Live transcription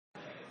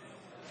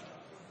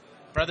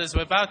Brothers,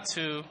 we're about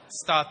to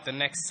start the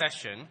next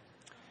session,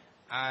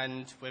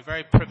 and we're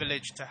very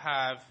privileged to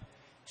have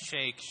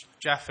Sheikh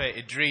Jaffer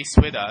Idris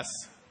with us,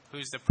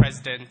 who's the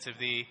president of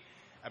the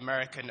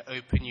American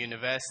Open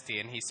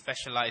University, and he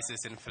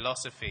specializes in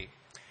philosophy.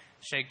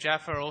 Sheikh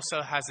Jaffer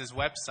also has his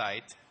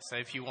website, so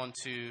if you want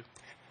to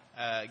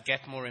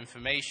get more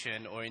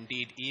information or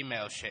indeed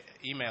email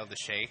the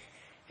Sheikh,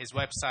 his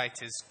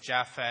website is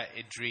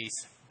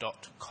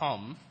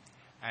jafferidris.com,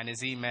 and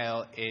his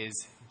email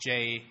is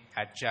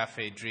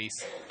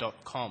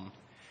j@jafferidris.com.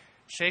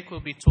 Sheikh will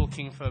be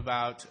talking for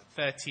about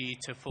 30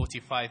 to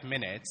 45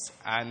 minutes,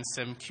 and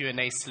some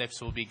Q&A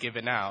slips will be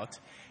given out.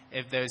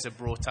 If those are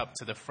brought up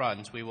to the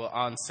front, we will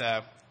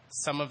answer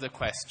some of the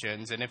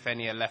questions, and if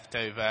any are left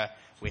over,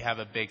 we have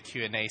a big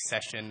Q&A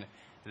session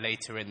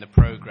later in the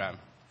program.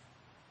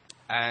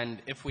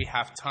 And if we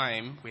have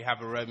time, we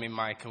have a roaming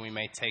mic and we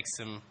may take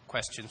some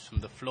questions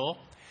from the floor.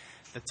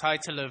 The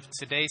title of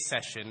today's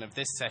session, of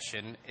this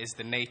session, is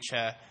The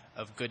Nature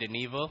of Good and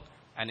Evil.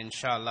 And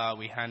inshallah,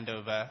 we hand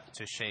over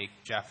to Sheikh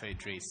Jaffer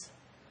Idris.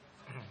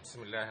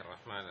 Bismillah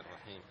ar-Rahman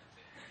ar-Rahim.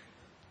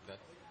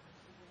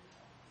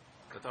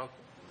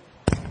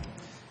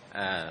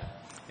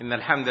 إن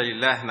الحمد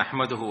لله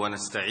نحمده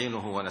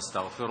ونستعينه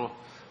ونستغفره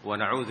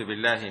ونعوذ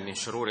بالله من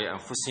شرور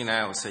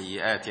أنفسنا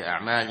وسيئات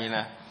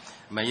أعمالنا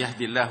من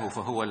يهدي الله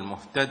فهو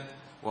المهتد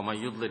ومن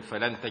يضلل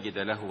فلن تجد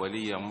له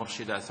وليا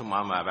مرشدا ثم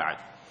ما بعد.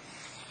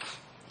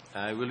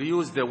 I will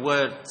use the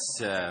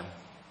words, I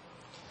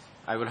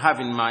will have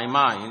in my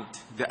mind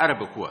the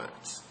Arabic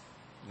words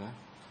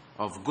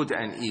of good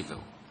and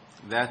evil.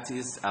 That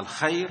is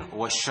al-khayr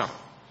wa shar,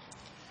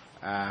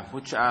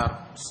 which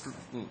are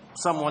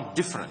somewhat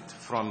different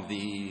from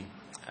the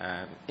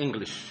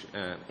English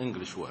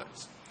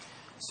words.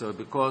 So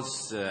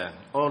because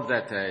all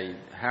that I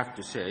have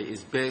to say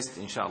is based,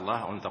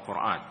 inshallah, on the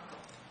Quran.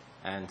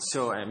 And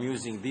so I'm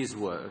using these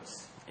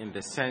words in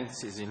the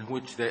senses in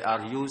which they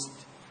are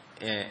used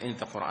in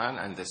the Quran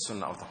and the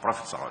Sunnah of the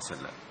Prophet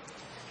ﷺ.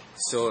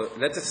 So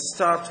let us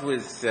start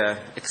with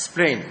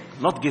explaining,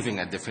 not giving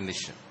a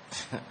definition,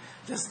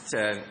 just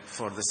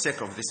for the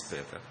sake of this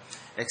paper,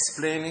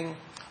 explaining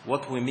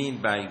what we mean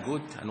by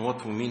good and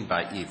what we mean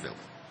by evil.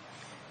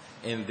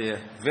 In the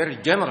very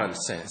general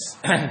sense,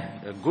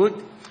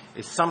 good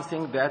is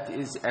something that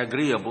is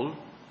agreeable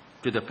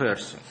to the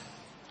person.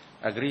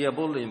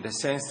 Agreeable in the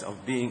sense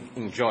of being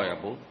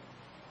enjoyable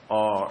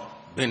or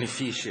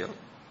beneficial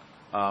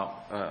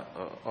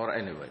or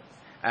anyway.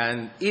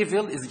 And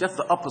evil is just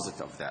the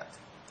opposite of that.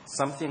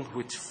 Something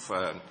which,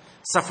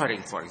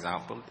 suffering, for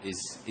example,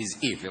 is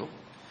evil.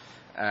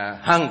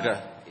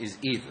 Hunger is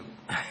evil.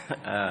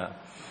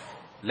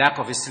 Lack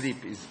of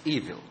sleep is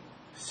evil.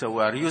 So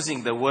we are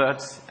using the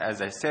words,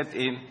 as I said,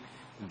 in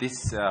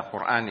this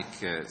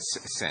Quranic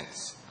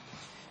sense.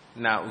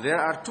 Now,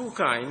 there are two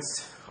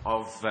kinds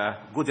of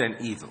good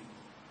and evil.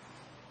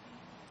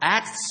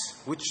 Acts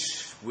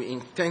which we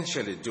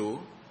intentionally do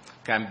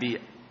can be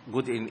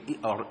good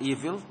or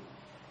evil,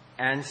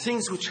 and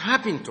things which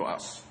happen to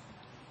us,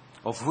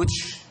 on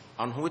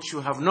which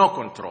you have no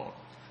control,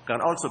 can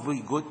also be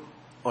good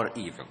or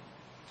evil.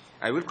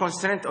 I will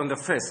concentrate on the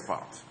first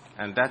part,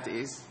 and that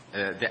is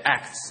the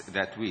acts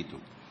that we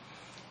do.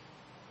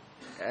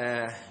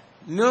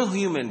 No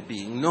human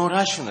being, no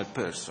rational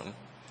person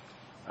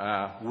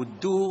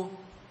would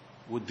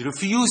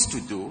refuse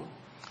to do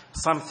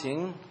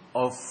something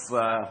of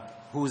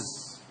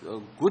whose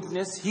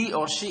goodness he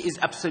or she is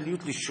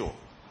absolutely sure.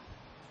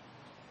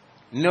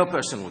 No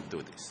person would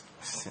do this.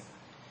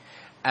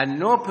 And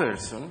no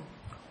person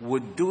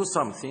would do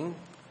something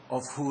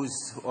of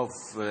whose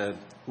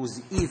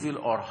evil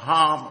or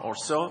harm or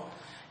so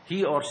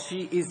he or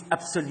she is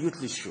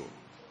absolutely sure.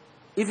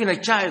 Even a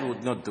child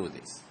would not do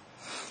this.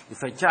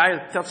 If a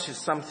child touches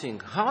something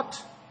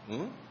hot,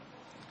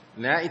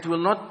 now it will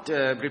not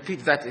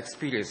repeat that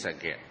experience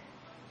again,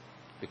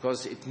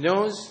 because it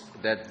knows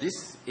that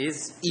this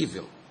is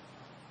evil.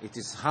 It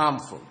is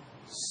harmful.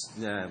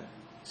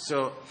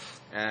 So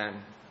I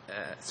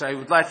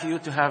would like you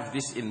to have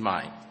this in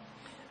mind.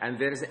 And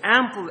there is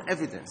ample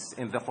evidence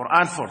in the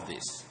Quran for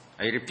this.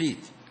 I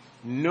repeat,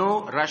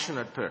 no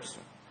rational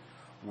person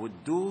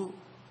would do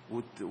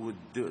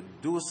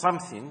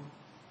something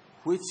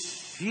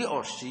which he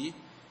or she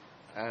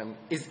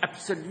is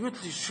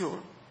absolutely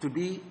sure to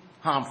be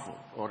harmful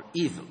or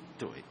evil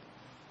to it.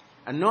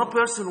 And no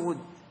person would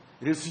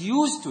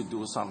refuse to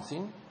do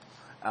something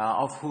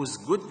of whose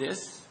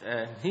goodness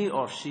he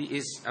or she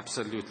is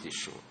absolutely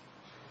sure.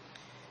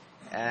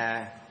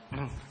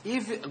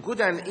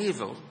 Good and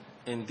evil,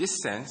 in this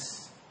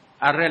sense,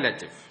 are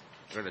relative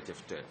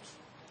terms.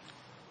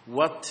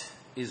 What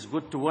is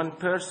good to one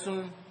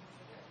person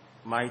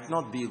might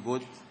not be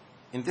good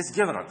in this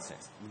general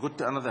sense, good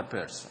to another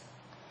person.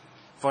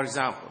 For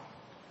example,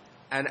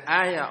 an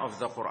ayah of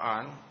the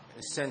Quran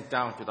is sent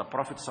down to the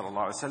Prophet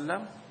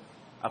ﷺ.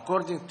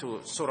 According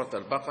to Surah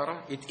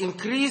Al-Baqarah, it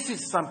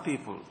increases some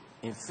people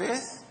in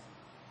faith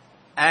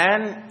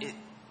and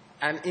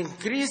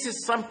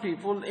increases some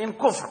people in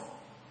kufr.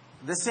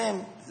 The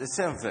same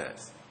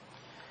verse.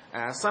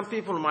 Some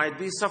people might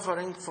be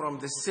suffering from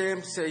the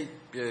same, say,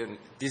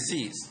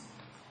 disease.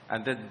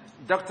 And the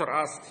doctor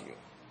asks you,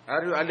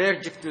 are you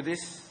allergic to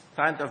this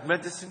kind of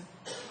medicine?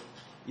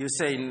 You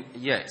say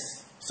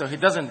yes. So he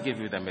doesn't give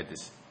you the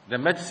medicine. The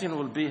medicine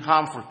will be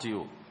harmful to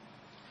you.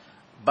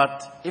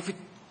 But if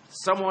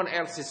someone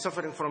else is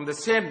suffering from the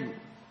same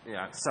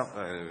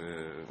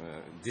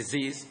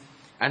disease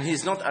and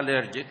he's not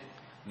allergic,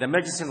 the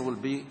medicine will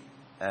be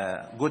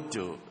good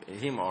to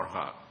him or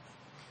her.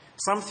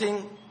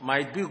 Something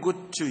might be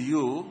good to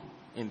you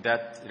in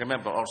that,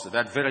 remember also,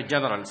 that very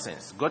general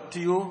sense. Good to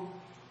you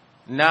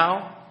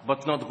now,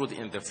 but not good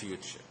in the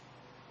future.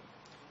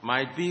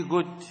 Might be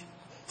good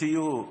to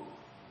you,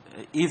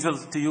 evil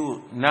to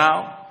you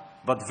now,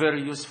 but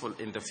very useful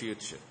in the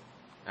future,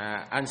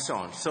 and so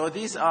on. So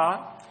these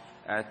are,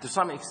 to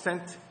some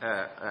extent,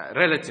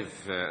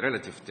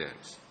 relative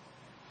terms.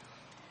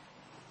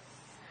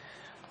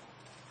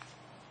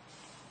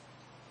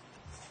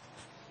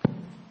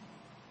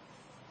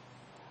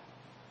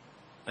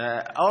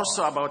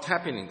 Also about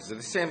happenings,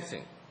 the same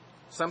thing.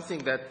 Something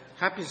that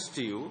happens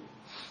to you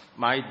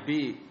might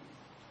be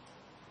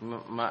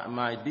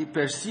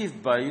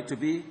perceived by you to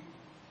be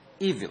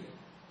evil.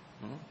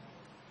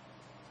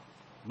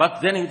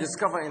 But then you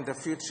discover in the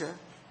future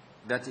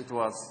that it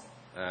was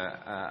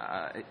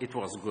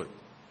good,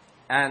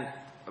 and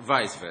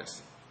vice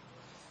versa.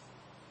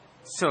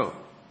 So,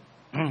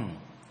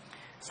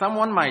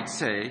 someone might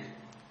say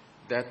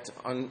that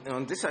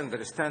on this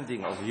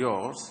understanding of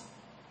yours,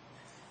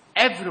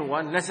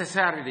 everyone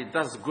necessarily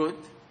does good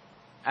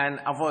and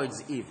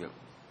avoids evil.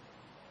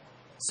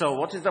 So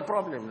what is the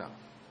problem now?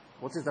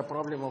 What is the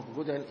problem of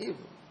good and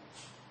evil?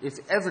 If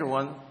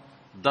everyone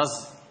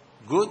does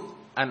good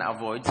and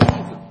avoids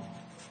evil.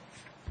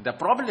 The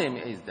problem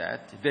is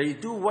that they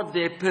do what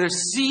they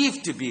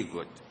perceive to be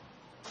good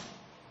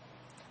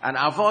and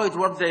avoid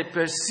what they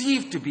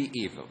perceive to be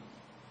evil.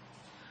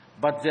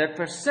 But their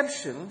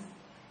perception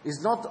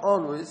does not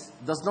always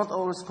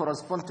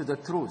correspond to the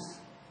truth.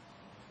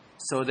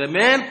 So the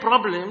main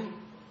problem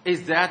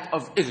is that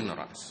of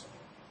ignorance.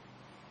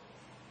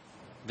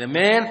 The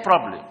main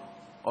problem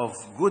of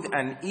good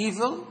and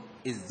evil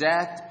is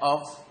that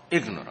of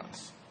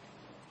ignorance.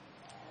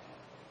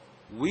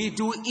 We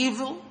do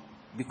evil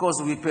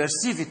because we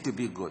perceive it to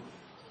be good.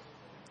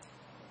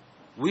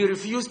 We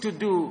refuse to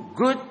do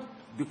good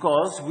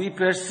because we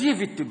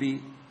perceive it to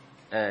be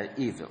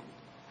evil.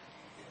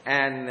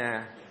 And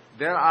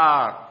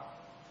I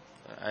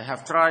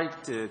have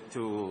tried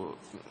to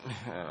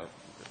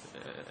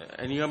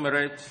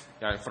enumerate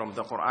from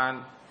the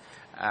Quran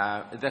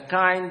the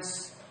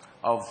kinds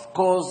of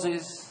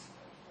causes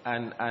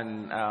and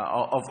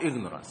of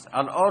ignorance,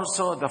 and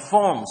also the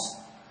forms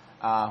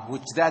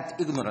which that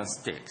ignorance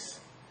takes.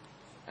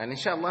 And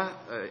inshallah,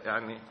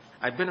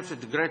 I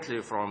benefit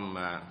greatly from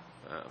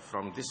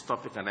this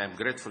topic, and I am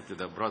grateful to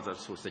the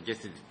brothers who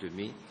suggested it to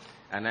me,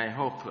 and I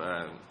hope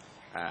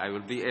I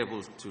will be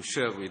able to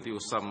share with you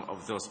some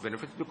of those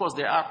benefits because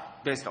they are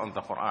based on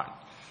the Quran.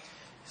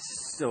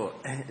 So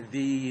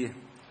the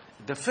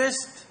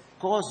first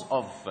cause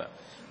of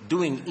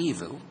doing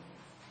evil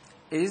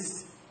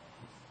is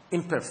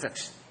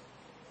imperfection.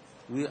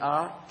 We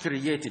are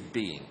created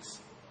beings.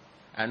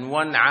 And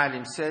one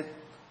alim said,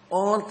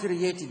 all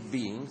created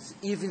beings,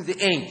 even the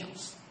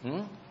angels,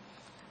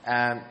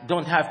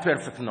 don't have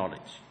perfect knowledge.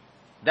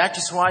 That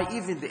is why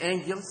even the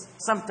angels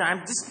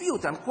sometimes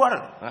dispute and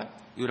quarrel. Right?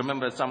 You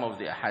remember some of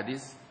the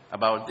hadiths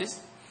about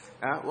this?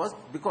 Was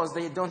because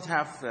they don't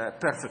have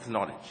perfect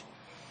knowledge.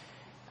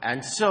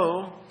 And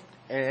so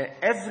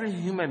every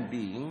human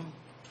being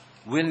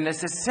will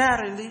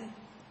necessarily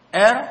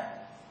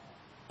err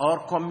or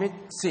commit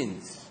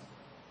sins.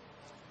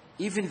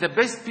 Even the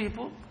best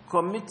people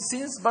commit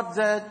sins, but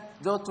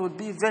those would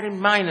be very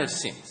minor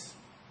sins.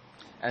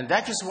 And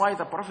that is why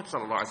the Prophet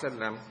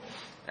ﷺ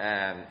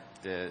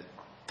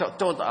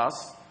told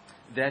us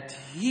that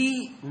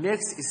he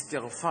makes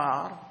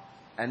istighfar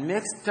and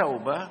makes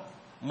tawbah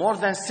more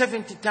than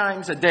 70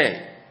 times a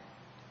day.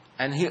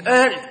 And he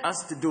urged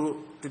us to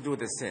do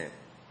the same.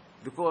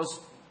 Because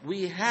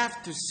we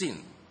have to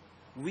sin.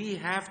 We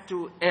have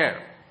to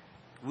err.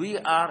 We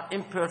are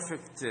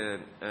imperfect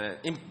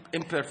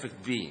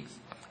beings.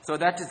 So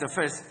that is the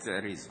first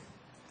reason.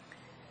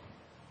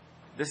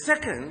 The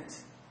second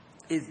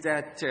is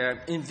that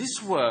in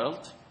this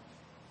world,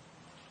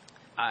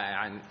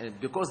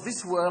 because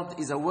this world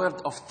is a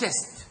world of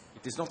test,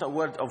 it is not a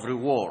world of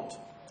reward.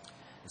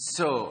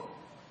 So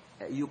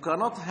you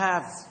cannot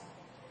have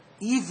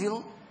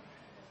evil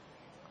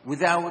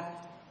without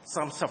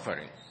some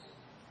suffering,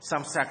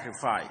 some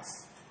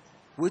sacrifice,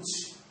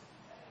 which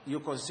you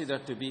consider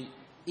to be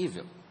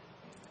evil.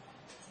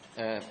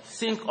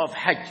 Think of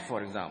Hajj,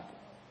 for example.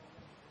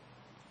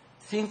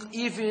 Think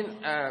even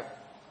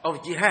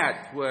of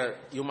jihad, where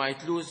you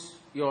might lose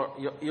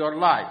your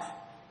life.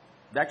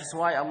 That is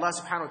why Allah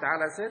subhanahu wa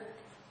ta'ala said,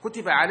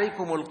 كُتِبَ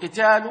عَلَيْكُمُ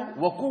الْقِتَالُ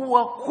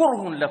وَقُوَّ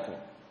كُرْهٌ لَكُمْ.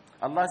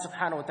 Allah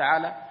subhanahu wa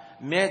ta'ala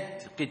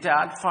made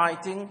qital,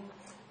 fighting,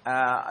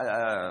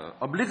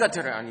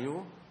 obligatory on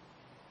you,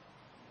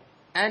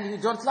 and you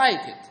don't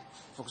like it.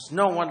 Because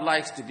no one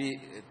likes to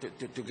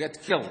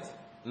get killed.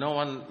 No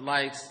one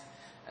likes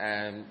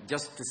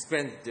just to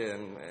spend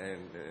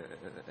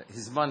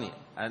his money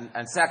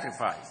and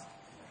sacrifice.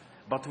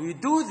 But we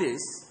do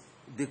this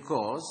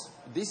because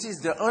this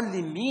is the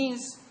only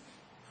means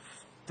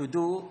to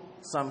do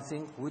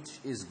something which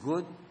is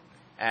good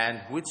and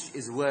which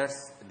is worth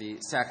the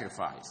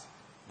sacrifice.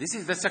 This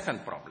is the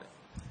second problem.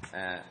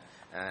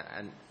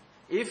 And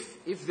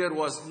if there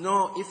was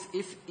no,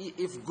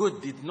 if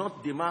good did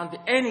not demand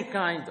any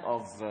kind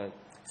of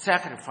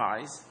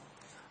sacrifice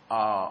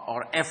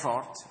or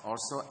effort, or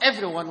so,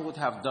 everyone would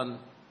have done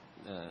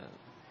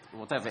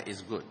whatever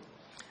is good.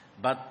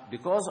 But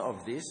because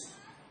of this,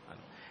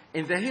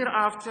 in the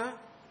hereafter,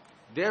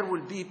 there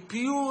will be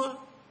pure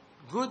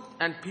good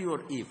and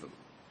pure evil.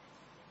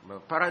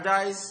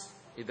 Paradise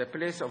is a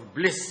place of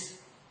bliss.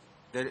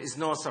 There is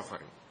no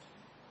suffering.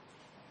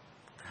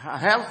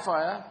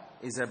 Hellfire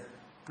is a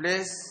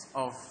place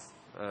of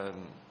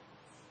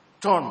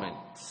torment,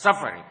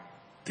 suffering,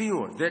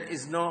 pure. There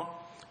is no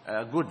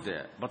good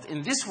there. But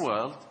in this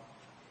world,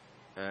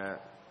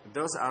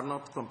 those are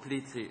not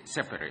completely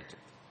separated.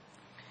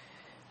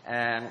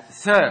 And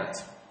third,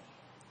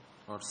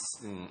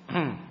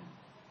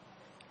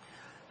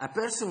 a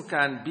person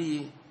can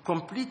be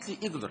completely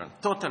ignorant,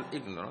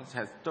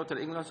 has total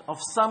ignorance of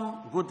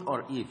some good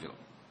or evil.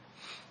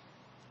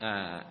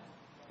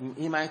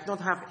 He might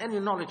not have any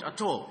knowledge at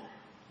all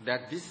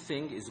that this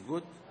thing is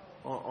good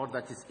or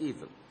that is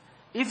evil.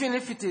 Even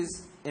if it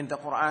is in the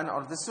Quran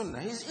or the Sunnah,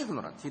 he is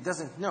ignorant. He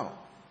doesn't know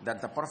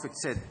that the Prophet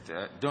said,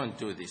 don't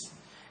do this.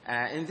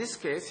 In this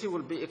case, he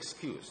will be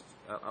excused.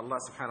 Allah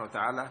subhanahu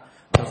wa ta'ala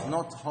does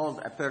not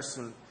hold a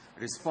person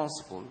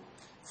responsible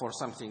for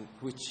something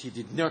which he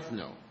did not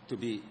know to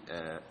be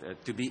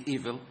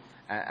evil,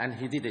 and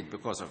he did it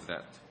because of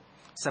that.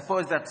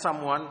 Suppose that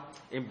someone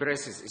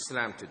embraces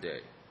Islam today.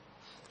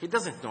 He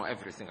doesn't know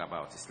everything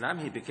about Islam.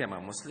 He became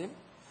a Muslim,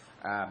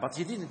 but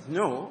he didn't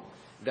know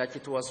that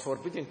it was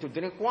forbidden to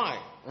drink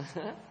wine.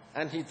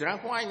 And he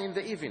drank wine in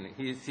the evening.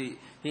 He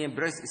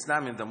embraced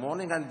Islam in the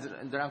morning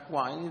and drank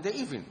wine in the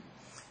evening.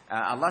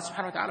 Allah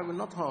subhanahu wa ta'ala will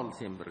not hold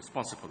him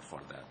responsible for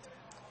that.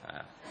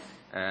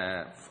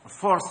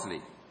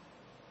 Fourthly,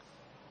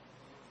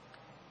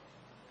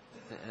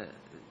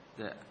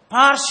 the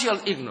partial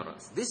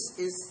ignorance. This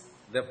is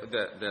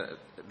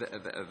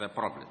the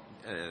problem.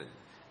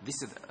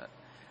 This is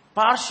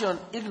partial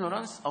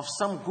ignorance of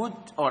some good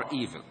or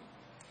evil.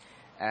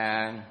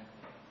 And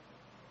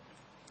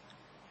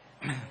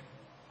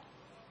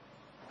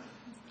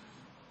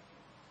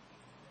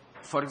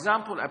for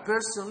example, a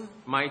person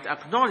might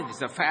acknowledge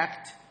the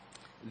fact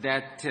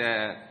that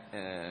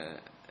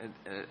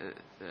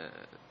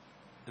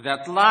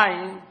that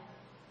lying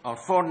or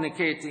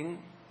fornicating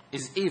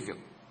is evil,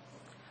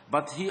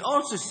 but he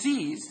also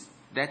sees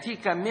that he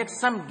can make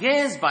some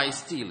gains by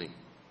stealing.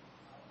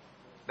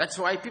 That's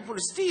why people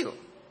steal,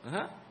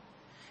 or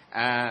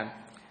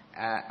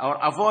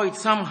avoid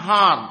some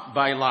harm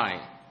by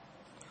lying,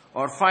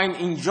 or find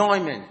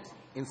enjoyment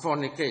in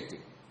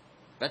fornicating.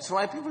 That's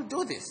why people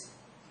do this.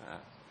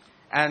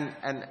 And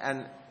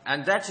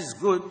that is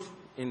good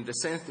in the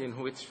sense in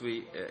which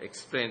we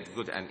explained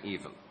good and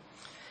evil.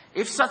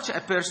 If such a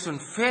person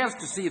fails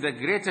to see the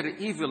greater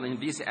evil in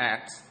these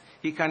acts,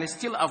 he can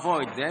still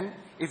avoid them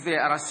if they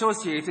are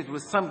associated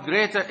with some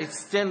greater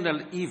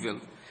external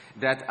evil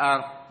that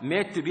are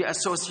made to be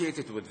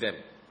associated with them.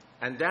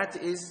 And that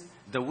is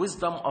the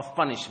wisdom of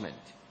punishment.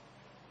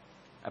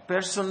 A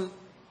person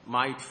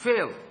might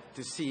fail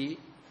to see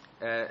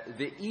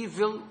the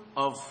evil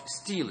of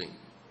stealing.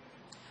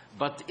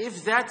 But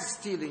if that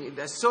stealing is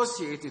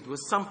associated with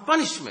some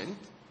punishment,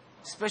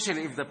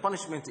 especially if the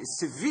punishment is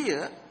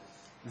severe,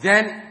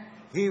 then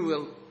he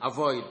will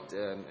avoid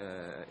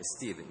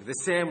stealing. The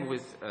same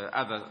with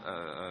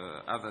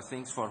other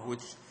things for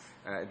which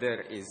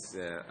there is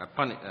a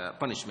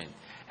punishment.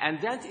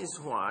 And that is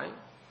why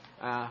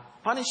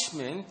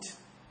punishment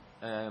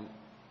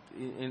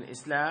in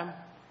Islam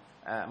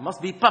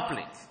must be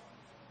public,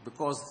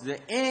 because the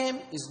aim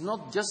is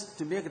not just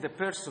to make the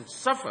person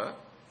suffer,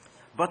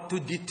 but to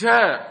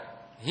deter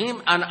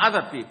him and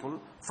other people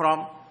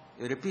from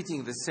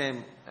repeating the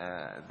same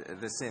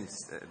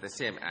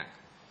act.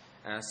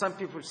 Some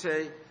people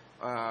say,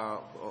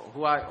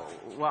 why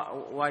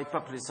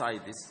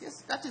publicize this?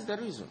 Yes, that is the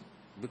reason.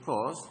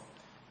 Because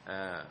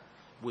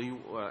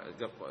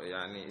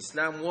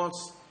Islam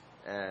wants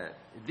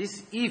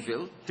this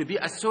evil to be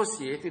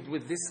associated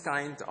with this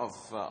kind of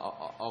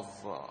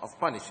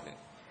punishment.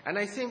 And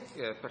I think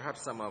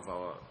perhaps some of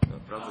our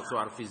brothers who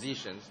are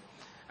physicians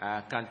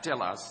can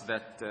tell us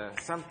that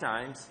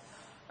sometimes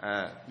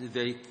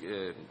they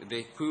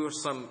cure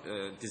some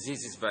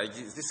diseases by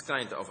this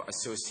kind of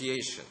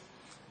association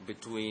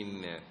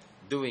between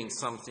doing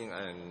something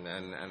and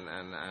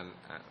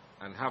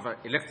have an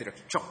electric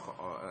shock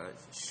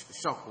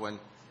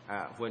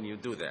when you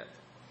do that.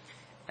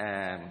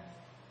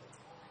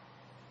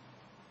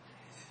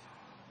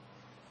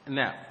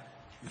 Now,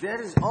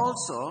 there is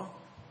also,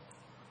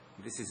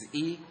 this is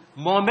E,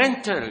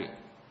 momentary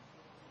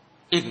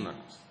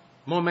ignorance,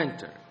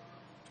 momentary.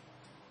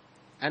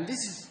 And this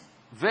is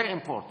very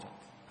important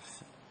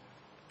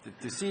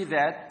to see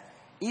that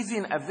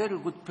even a very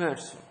good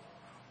person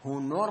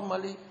who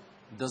normally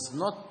does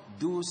not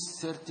do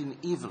certain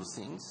evil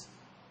things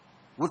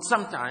would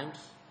sometimes,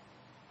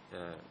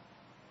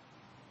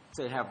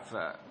 say, have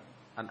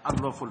an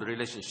unlawful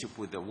relationship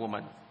with a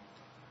woman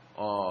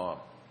or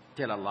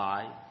tell a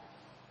lie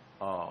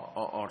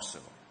or so.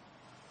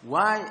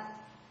 Why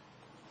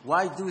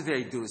do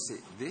they do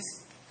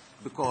this?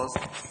 Because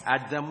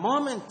at the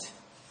moment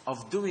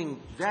of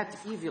doing that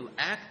evil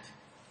act,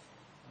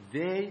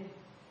 they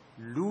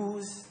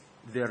lose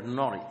their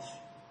knowledge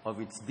of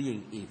its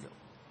being evil.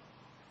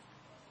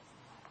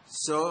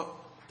 So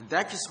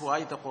that is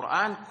why the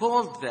Quran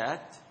called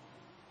that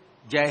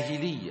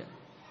jahiliyyah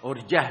or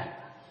jahl.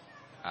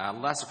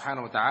 Allah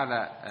subhanahu wa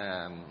ta'ala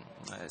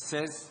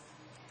says,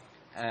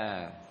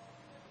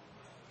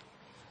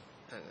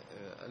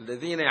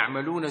 الذين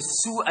يعملون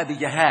السوء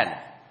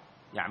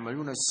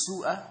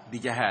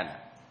بجهالة.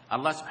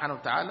 Allah subhanahu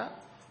wa ta'ala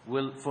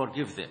will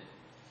forgive them.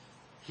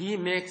 He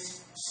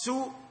makes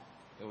su,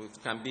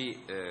 it can be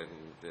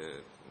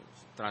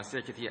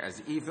translated here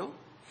as evil.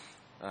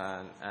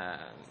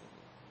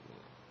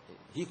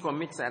 He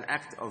commits an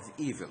act of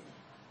evil.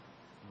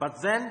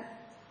 But then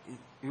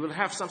you will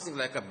have something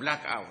like a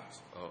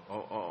blackout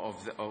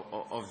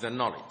of the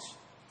knowledge.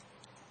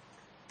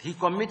 He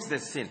commits the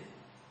sin.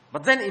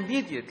 But then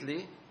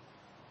immediately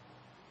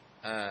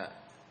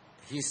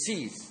he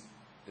sees,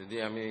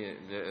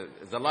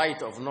 the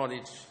light of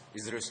knowledge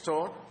is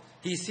restored.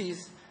 He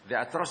sees the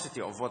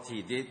atrocity of what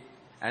he did,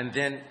 and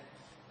then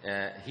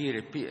he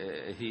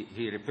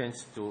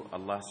repents to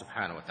Allah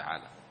subhanahu wa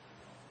ta'ala.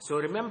 So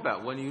remember,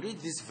 when you read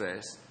this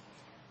verse,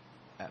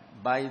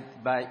 by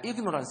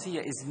ignorance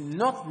here is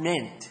not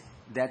meant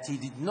that he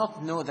did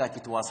not know that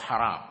it was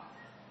haram.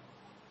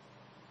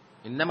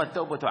 إنما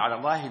التوبة على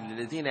الله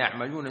للذين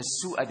يعملون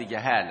السوء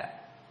بجهالة.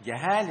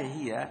 Jahala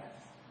here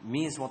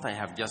means what I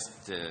have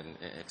just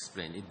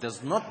explained. It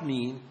does not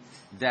mean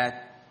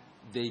that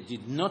they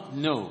did not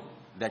know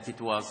that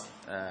it was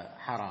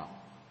haram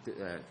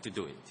to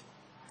do it.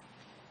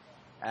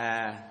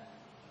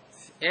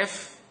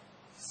 F,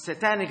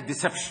 satanic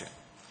deception.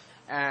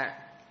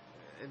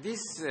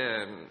 These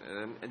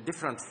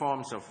different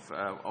forms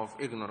of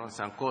ignorance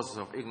and causes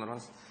of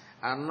ignorance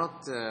are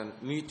not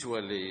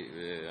mutually,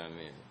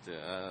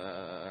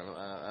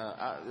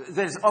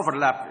 there's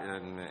overlap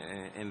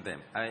in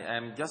them. I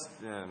am just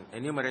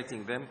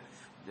enumerating them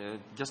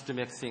just to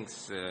make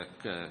things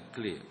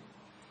clear.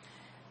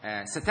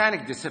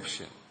 Satanic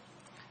deception.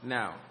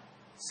 Now,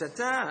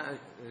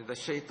 the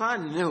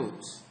shaitan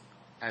knows,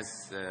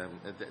 as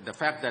the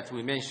fact that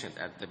we mentioned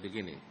at the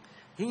beginning,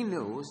 he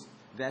knows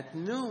that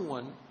no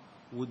one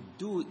would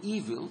do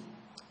evil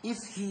if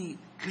he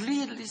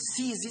clearly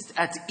sees it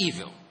as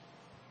evil.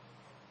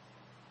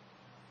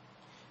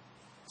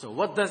 So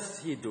what does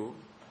he do?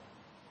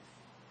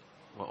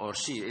 Or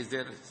she? Is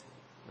there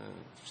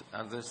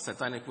other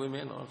satanic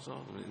women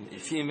also?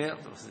 Female?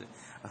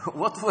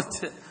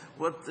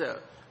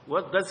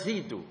 What does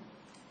he do?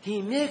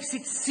 He makes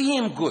it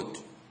seem good.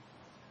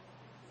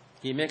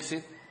 He makes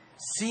it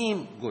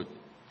seem good.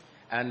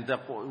 And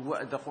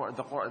Allah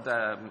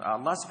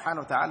subhanahu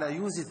wa ta'ala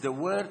uses the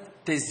word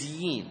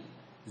tazyin.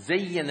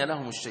 زين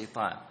لهم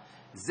الشيطان.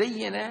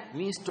 زين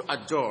means to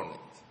adorn it,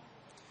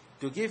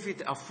 to give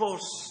it a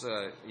false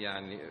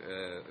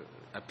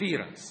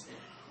appearance.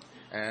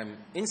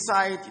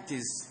 Inside it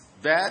is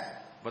bad,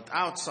 but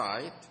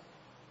outside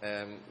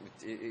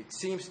it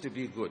seems to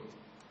be good.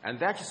 And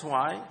that is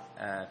why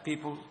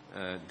people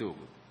do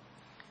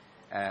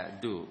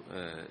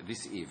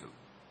this evil.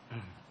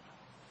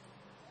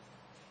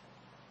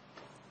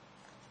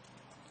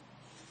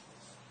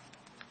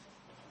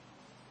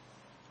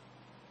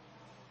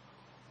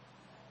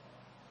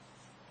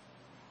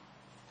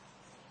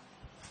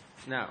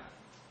 Now,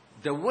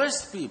 the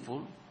worst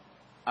people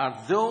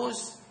are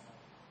those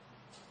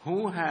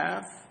who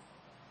are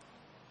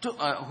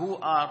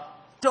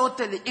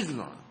totally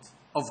ignorant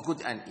of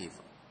good and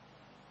evil.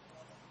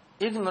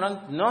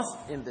 Ignorant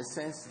not in the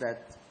sense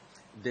that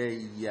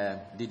they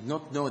did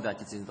not know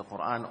that it's in the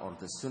Quran or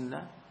the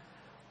Sunnah,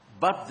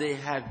 but they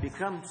have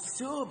become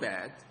so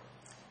bad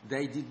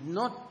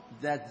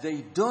that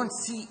they don't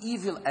see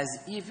evil as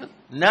evil,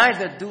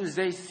 neither do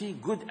they see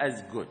good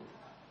as good.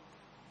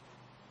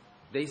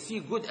 They see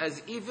good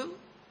as evil,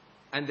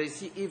 and they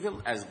see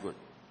evil as good.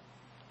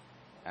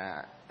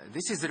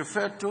 This is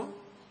referred to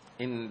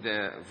in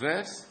the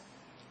verse,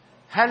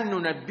 هَلْ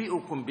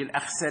نُنَبِّئُكُمْ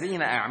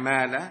بِالْأَخْسَرِينَ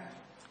أَعْمَالًا.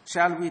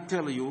 Shall we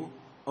tell you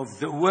of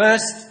the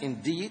worst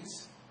in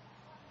deeds?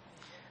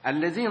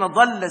 الَّذِينَ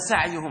ضَلَّ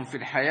سَعْيُهُمْ فِي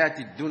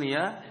الْحَيَاةِ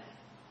الدُّنْيَا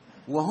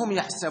وَهُمْ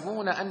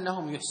يَحْسَبُونَ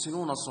أَنَّهُمْ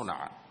يُحْسِنُونَ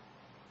صُنْعًا.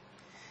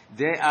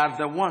 They are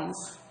the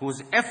ones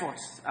whose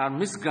efforts are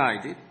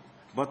misguided,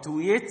 but who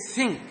yet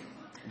think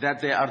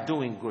that they are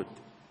doing good.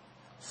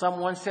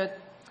 Someone said,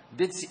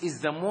 this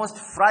is the most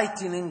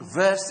frightening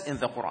verse in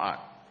the Quran.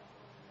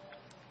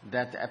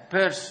 That a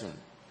person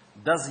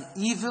does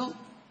evil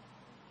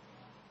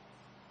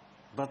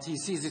but he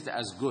sees it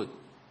as good.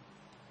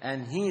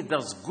 And he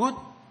does good,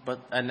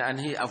 and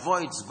he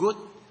avoids good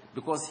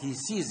because he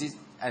sees it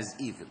as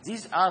evil.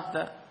 These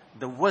are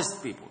the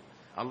worst people.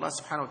 Allah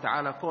subhanahu wa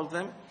ta'ala called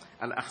them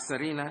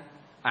al-akhsarina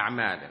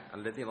a'malan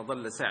alladhina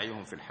dhalla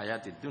sa'yuhum fil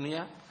hayati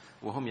ad-dunya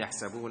wa hum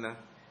yahsabuna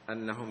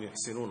annahum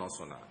yuhsinuna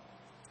sun'a.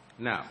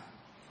 Now,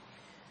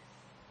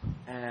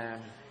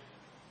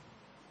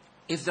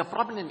 if the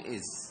problem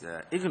is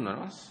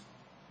ignorance,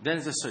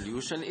 then the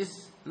solution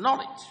is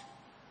knowledge.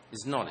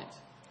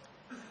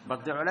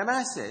 But the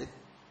ulama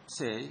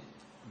say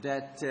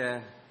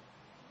that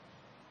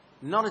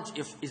knowledge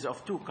is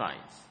of two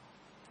kinds.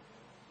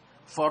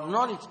 For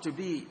knowledge to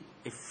be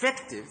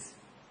effective,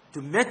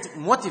 to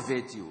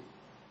motivate you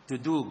to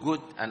do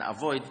good and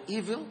avoid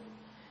evil,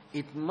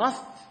 it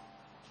must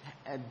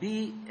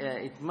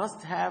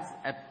have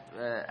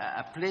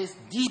a place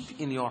deep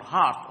in your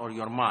heart or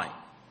your mind.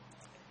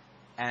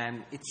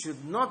 And it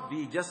should not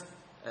be just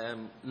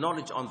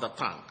knowledge on the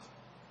tongue.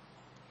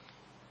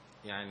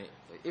 Yani,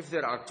 if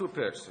there are two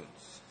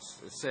persons,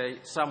 say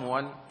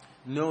someone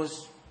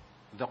knows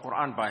the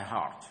Quran by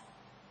heart,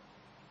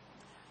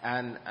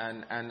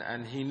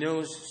 and he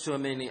knows so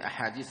many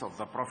ahadith of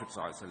the Prophet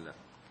ﷺ,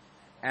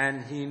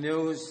 and he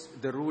knows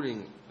the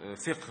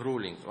fiqh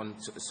rulings on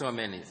so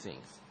many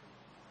things.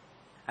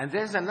 And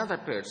there's another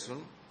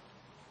person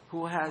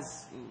who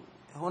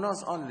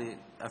knows only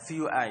a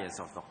few ayahs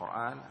of the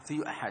Quran, a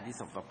few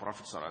ahadith of the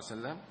Prophet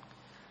ﷺ,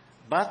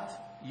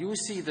 but you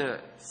see the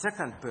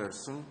second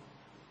person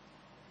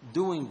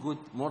doing good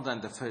more than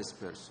the first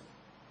person,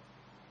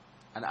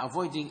 and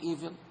avoiding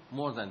evil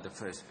more than the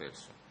first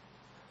person.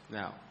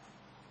 Now,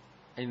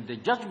 in the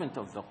judgment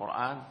of the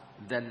Quran,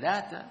 the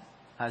latter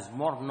has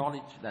more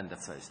knowledge than the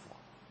first one.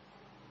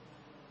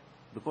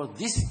 Because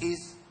this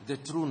is the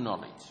true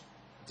knowledge.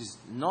 This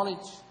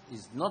knowledge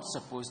is not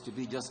supposed to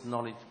be just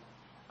knowledge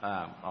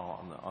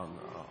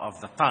of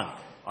the tongue,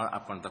 or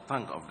upon the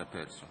tongue of the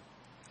person.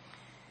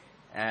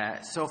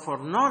 So for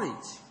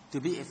knowledge to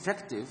be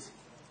effective,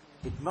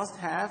 it must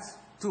have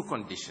two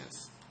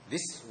conditions.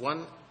 This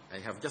one I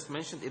have just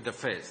mentioned is the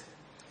first.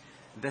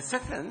 The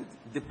second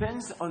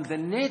depends on the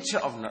nature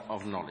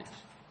of knowledge.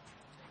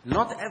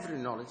 Not every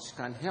knowledge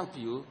can help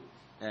you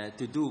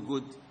to do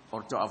good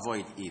or to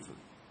avoid evil.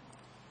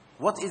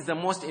 What is the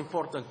most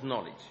important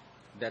knowledge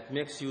that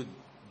makes you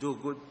do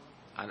good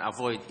and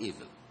avoid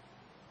evil?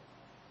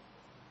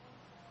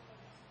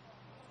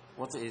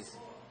 What is?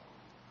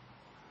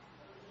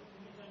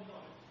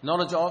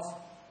 Knowledge of?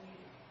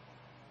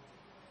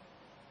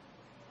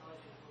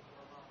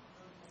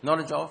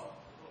 Knowledge of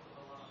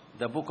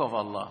the Book of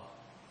Allah.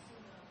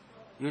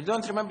 You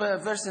don't remember a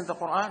verse in the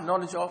Quran?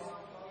 Knowledge of?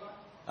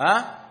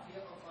 Huh?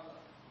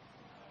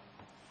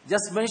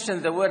 Just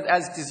mention the word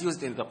as it is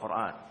used in the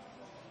Quran.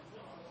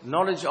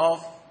 Knowledge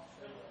of?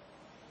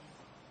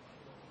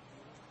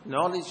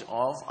 Knowledge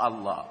of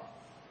Allah.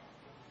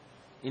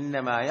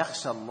 إنما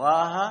يخشى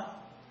الله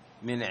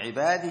من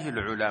عباده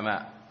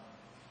العلماء.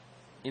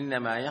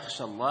 إنما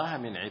يخشى الله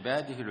من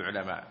عباده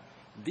العلماء.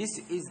 This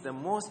is the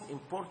most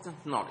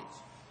important knowledge.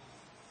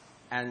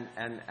 And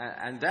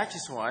that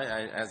is why,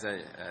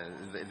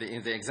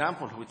 in the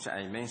example which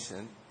I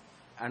mentioned,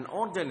 an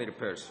ordinary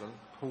person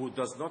who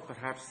does not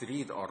perhaps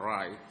read or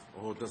write,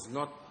 who does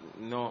not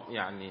know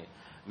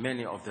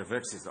many of the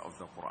verses of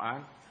the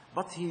Quran,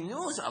 but he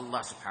knows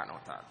Allah subhanahu wa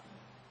ta'ala.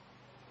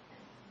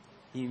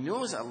 He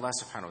knows Allah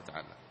subhanahu wa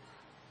ta'ala.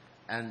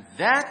 And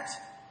that,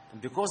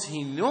 because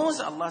he knows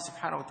Allah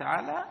subhanahu wa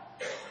ta'ala,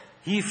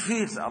 he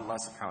fears Allah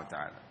subhanahu wa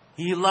ta'ala.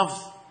 He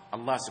loves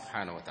Allah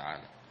subhanahu wa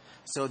ta'ala.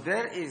 So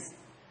there is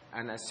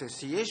an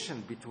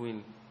association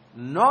between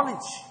knowledge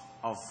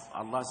of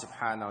Allah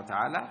subhanahu wa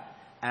ta'ala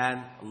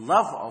and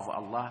love of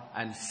Allah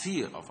and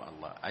fear of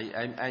Allah.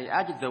 I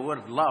added the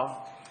word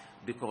love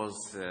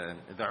because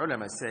the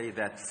ulama say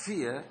that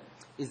fear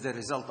is the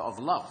result of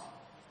love.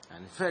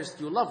 And first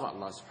you love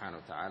Allah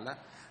subhanahu wa ta'ala,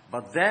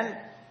 but then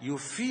you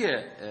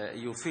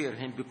fear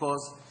him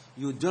because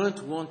you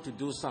don't want to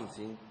do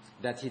something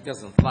that he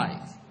doesn't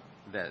like.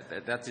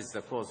 That is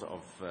the cause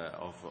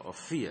of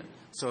fear.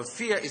 So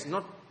fear is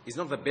not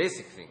the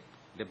basic thing.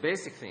 The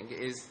basic thing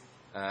is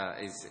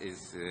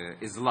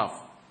love.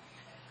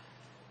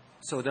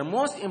 So the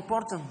most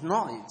important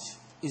knowledge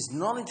is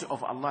knowledge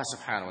of Allah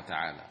subhanahu wa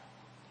ta'ala.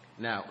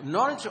 Now,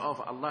 knowledge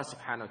of Allah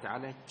subhanahu wa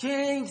ta'ala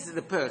changes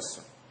the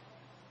person.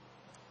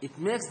 It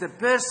makes the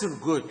person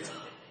good.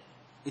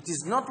 It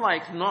is not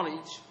like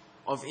knowledge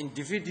of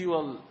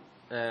individual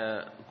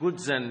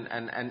goods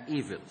and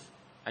evils.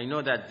 I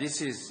know that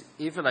this is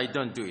evil, I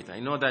don't do it. I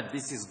know that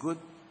this is good,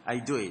 I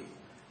do it.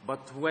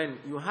 But when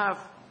you have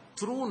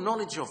true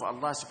knowledge of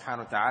Allah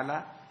subhanahu wa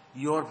ta'ala,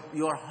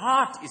 your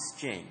heart is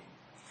changed.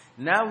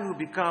 Now you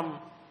become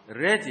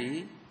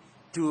ready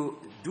to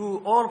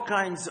do all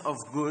kinds of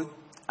good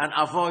and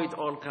avoid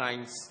all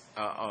kinds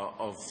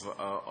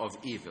of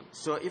evil.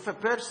 So if a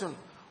person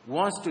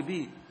wants to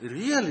be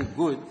really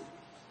good,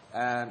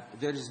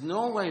 there is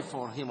no way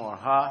for him or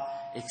her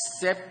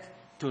except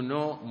to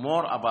know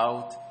more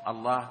about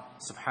Allah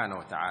subhanahu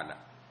wa ta'ala.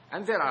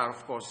 And there are,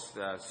 of course,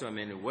 so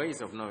many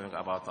ways of knowing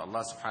about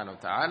Allah subhanahu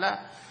wa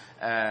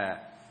ta'ala.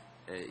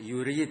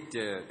 You read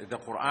the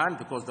Quran,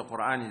 because the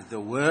Quran is the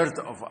word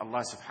of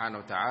Allah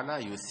subhanahu wa ta'ala.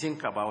 You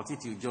think about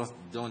it. You just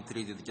don't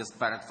read it just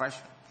parrot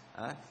fashion.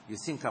 You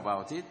think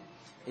about it.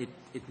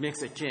 It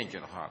makes a change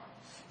in your heart.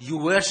 You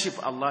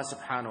worship Allah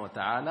subhanahu wa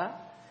ta'ala,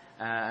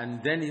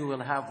 and then you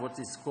will have what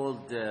is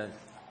called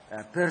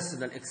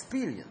personal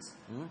experience.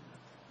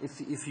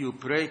 If you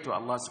pray to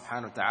Allah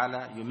subhanahu wa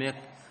ta'ala, you make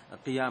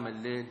qiyam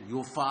al-layl,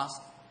 you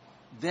fast,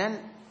 then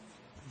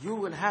you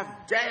will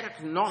have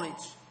direct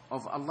knowledge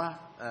of Allah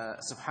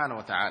subhanahu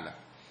wa ta'ala.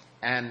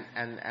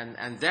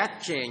 And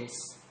that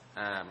changes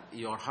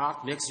your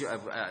heart, makes you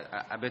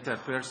a better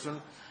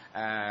person,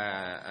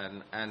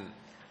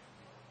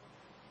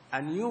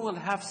 and you will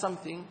have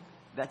something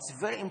that's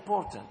very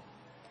important.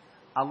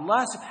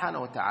 Allah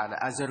subhanahu wa ta'ala,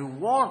 as a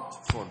reward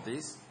for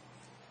this,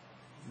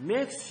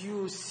 makes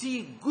you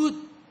see good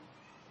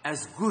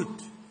as good.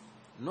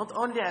 Not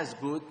only as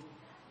good,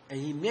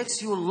 He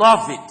makes you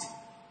love it.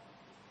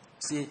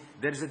 See,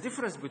 there is a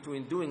difference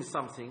between doing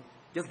something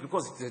just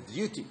because it's a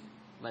duty,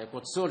 like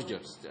what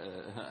soldiers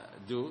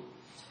do,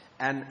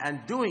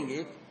 and doing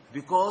it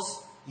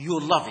because you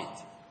love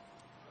it.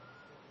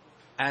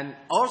 And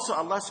also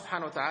Allah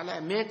subhanahu wa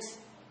ta'ala makes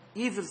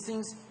evil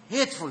things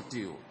hateful to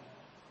you.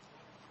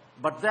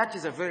 But that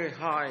is a very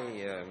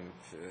high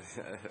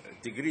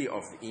degree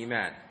of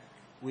iman.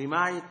 We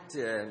might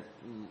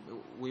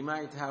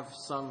have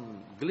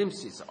some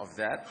glimpses of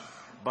that,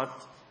 but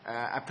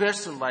a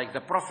person like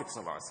the Prophet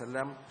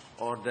ﷺ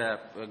or the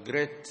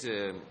great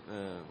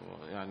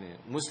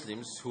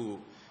Muslims who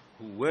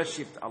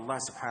worshipped Allah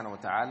subhanahu wa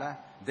ta'ala,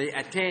 they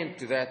attained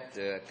to that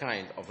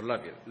kind of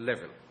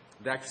level.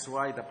 That's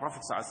why the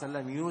Prophet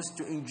ﷺ used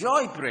to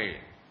enjoy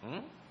praying.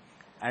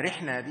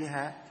 أرحنا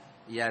بها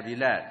يا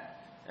بلال.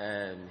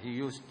 He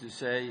used to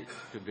say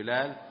to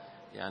Bilal,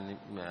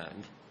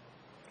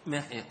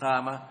 make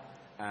iqamah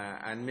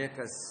and make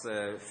us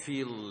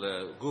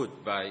feel good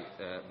by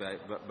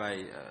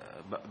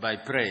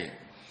praying.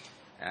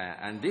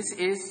 And this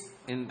is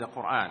in the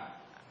Quran.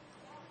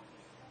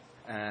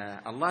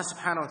 Allah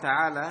subhanahu wa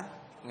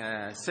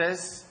ta'ala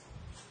says,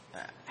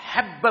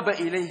 حبب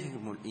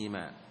إليهم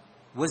الإيمان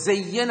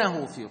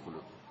وزينه في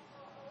قلوبهم.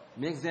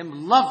 Make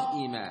them love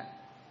iman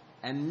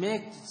and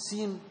make it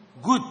seem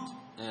good,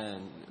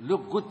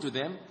 look good to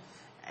them.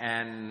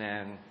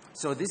 And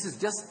so this is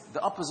just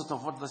the opposite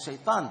of what the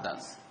shaitan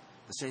does.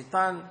 The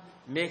shaitan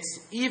makes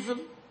evil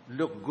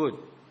look good.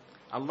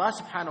 Allah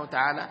subhanahu wa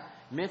ta'ala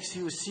makes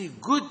you see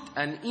good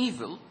and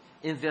evil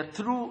in their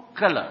true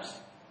colors.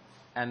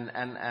 And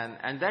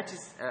that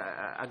is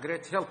a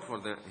great help for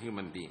the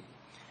human being.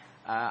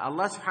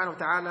 Allah subhanahu wa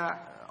ta'ala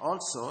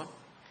also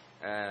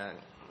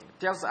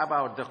tells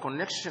about the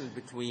connection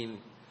between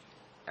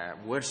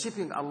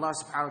worshipping Allah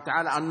subhanahu wa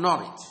ta'ala and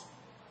knowledge.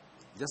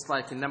 Just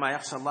like إنما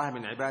يخشى الله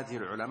من عباده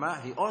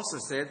العلماء, he also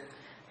said,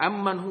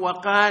 أمن هو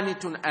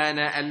قانت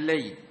آناء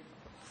الليل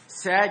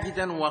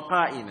ساجدا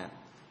وقائما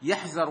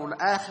يحذر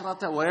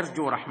الآخرة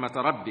ويرجو رحمة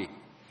ربه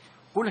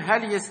قل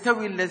هل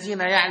يستوي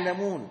الذين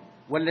يعلمون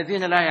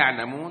والذين لا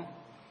يعلمون.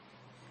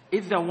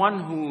 If the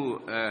one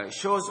who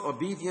shows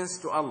obedience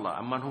to Allah,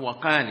 أمن هو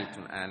قانت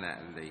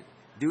آناء الليل,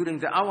 during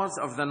the hours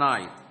of the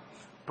night,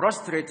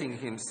 prostrating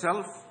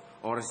himself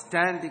or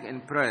standing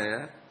in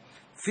prayer,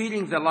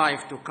 feeling the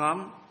life to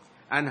come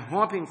and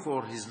hoping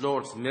for his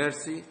Lord's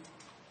mercy,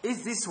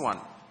 is this one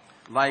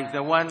like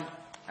the one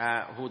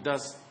who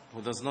does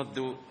not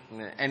do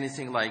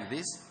anything like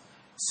this?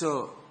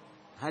 So,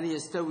 هل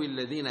يستوي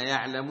الذين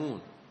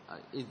يعلمون?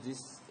 Is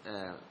this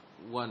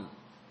one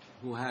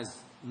who has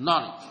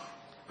knowledge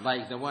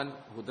like the one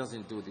who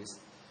doesn't do this?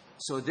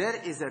 So there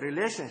is a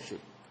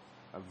relationship,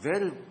 a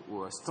very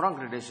strong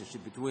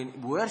relationship between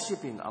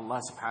worshipping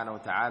Allah subhanahu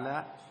wa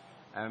ta'ala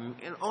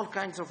in all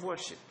kinds of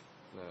worship.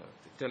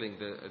 Telling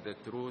the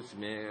truth,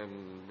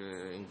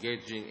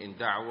 engaging in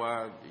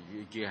da'wah,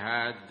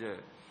 jihad,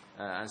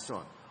 and so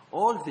on.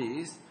 All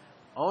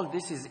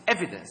this is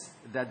evidence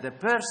that the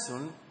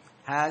person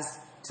has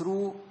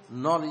true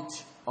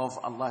knowledge of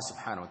Allah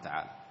subhanahu wa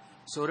ta'ala.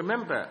 So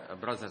remember,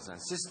 brothers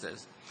and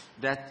sisters,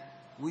 that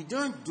we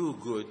don't do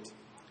good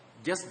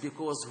just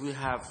because we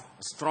have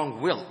a strong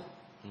will.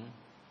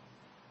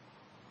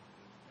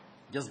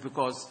 Just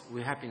because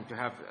we happen to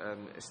have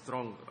a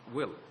strong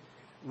will.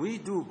 We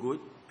do good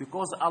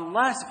because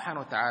Allah subhanahu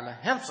wa ta'ala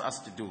helps us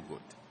to do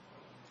good.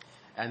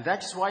 And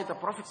that's why the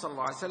Prophet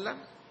sallallahu alaihi wasallam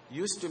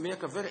used to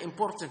make a very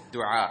important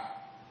dua.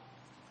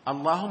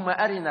 Allahumma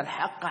arina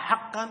al-haqqa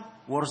haqqan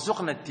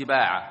warzuqna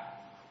ittiba'ah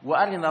wa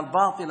arina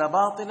al-batila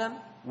batilan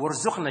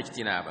warzuqna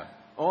ijtinaba.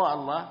 Oh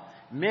Allah,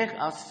 make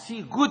us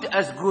see good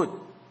as good.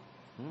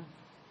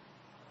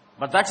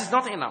 But that is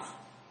not enough.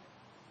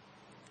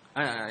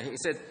 He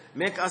said,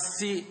 make us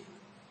see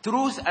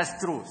truth as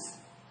truth.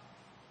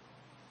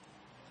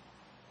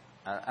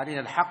 أرنا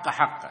الحق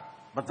حقا.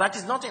 But that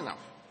is not enough.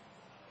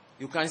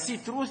 You can see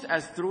truth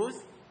as truth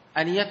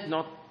and yet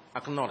not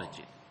acknowledge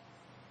it.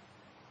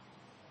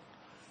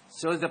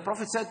 So the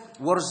Prophet said,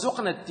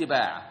 وَارْزُقْنَا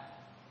اتِّبَاعًا.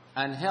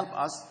 and help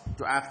us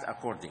to act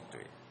according to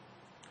it.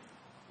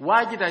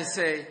 Why did I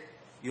say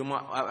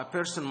a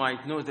person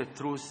might know the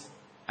truth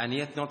and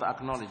yet not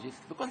acknowledge it?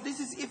 Because this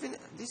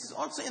is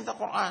also in the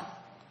Quran.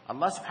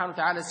 Allah subhanahu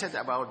wa ta'ala said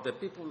about the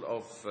people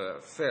of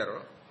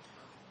Pharaoh,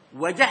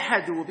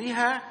 وَجَحَدُوا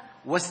بِهَا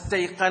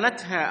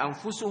وَاسْتَيْقَنَتْهَا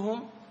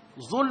أَنفُسُهُمْ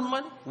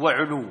ظُلْمًا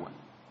وَعُلُوًّا.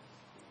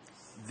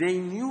 They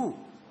knew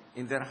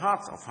in their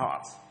hearts of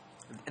hearts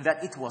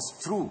that it was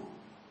true,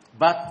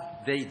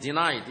 but they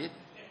denied it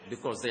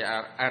because they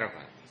are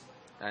arrogant.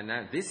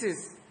 And this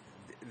is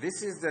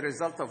the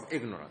result of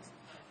ignorance,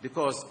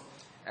 because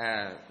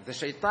the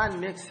shaitan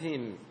makes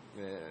him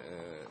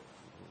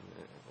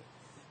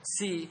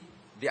see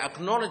the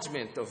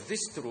acknowledgement of this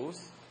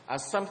truth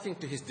as something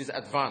to his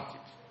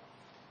disadvantage.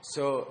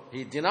 So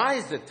he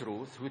denies the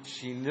truth, which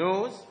he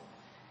knows,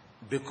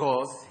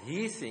 because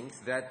he thinks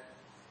that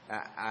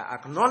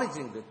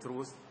acknowledging the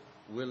truth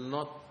will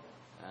not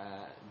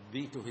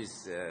be to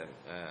his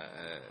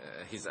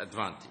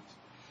advantage.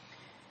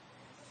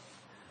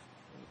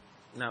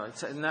 Now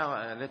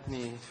let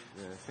me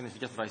finish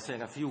just by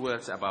saying a few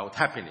words about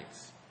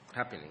happenings.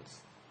 Happenings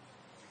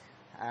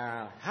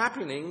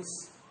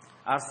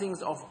are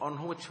things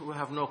on which we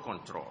have no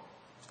control,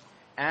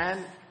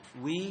 and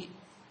we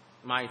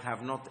might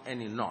have not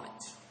any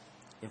knowledge.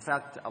 In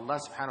fact, Allah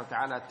subhanahu wa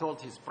ta'ala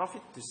told his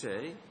prophet to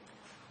say,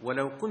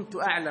 وَلَوْ كُنْتُ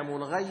أَعْلَمُ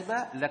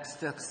الْغَيْبَ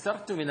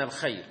لَاسْتَكْثَرْتُ مِنَ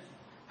الْخَيْرِ.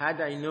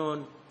 Had I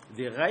known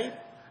the ghaib,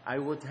 I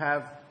would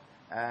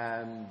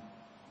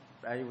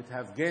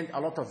have gained a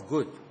lot of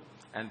good.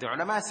 And the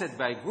ulama said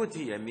by good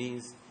here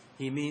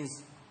he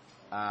means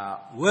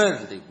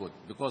worldly good,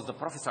 because the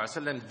Prophet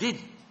ﷺ did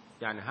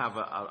have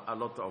a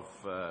lot of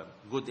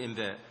good in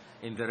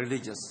the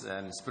religious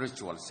and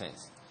spiritual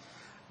sense.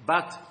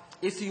 But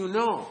if you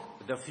know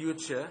the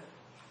future,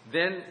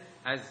 then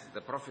as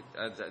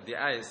the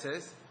ayah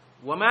says,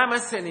 وَمَا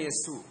مَسَّنِيَ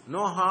السُّوءُ,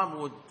 no harm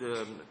would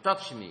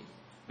touch me,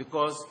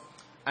 because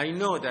I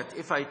know that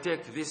if I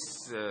take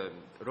this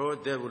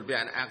road, there will be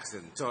an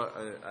accident. So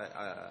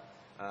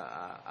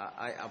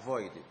I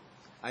avoid it.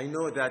 I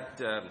know that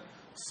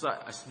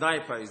a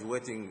sniper is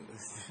waiting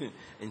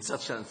in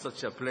such and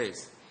such a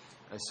place,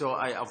 so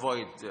I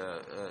avoid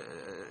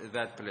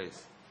that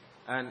place,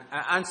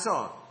 and so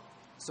on.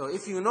 So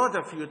if you know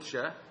the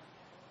future,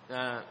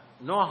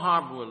 no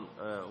harm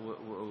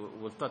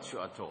will touch you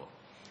at all.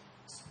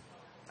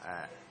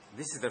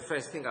 This is the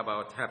first thing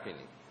about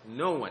happening.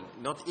 No one,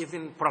 not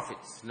even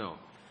prophets, know.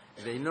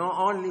 They know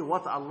only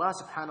what Allah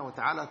subhanahu wa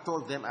ta'ala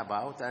told them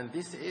about, and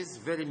this is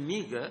very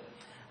meager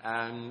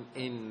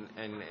in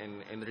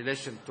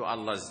relation to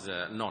Allah's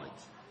knowledge.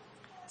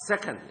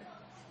 Secondly,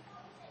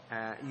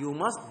 you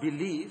must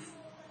believe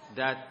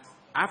that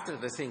after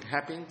the thing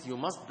happened, you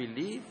must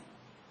believe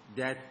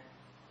that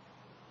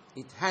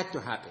it had to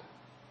happen.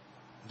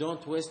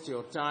 Don't waste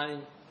your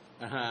time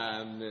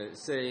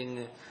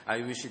saying,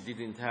 I wish it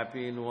didn't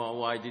happen,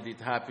 why did it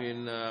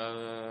happen,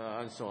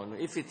 and so on.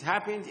 If it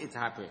happened, it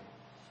happened.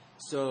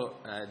 So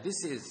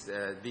this is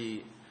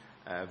the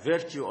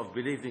virtue of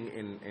believing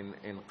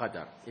in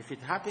qadar. If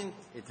it happened,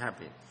 it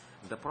happened.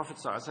 The Prophet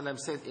ﷺ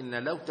said, إِنَّ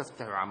لَوْ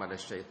تَفْتَحُ عَمَلَ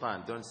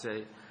الشَّيْطَانِ. Don't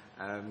say,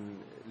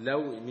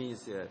 لو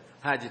means,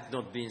 had it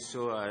not been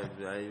so,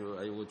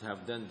 I would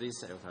have done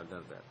this, I would have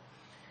done that.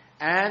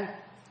 And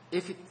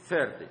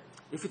thirdly,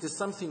 if it is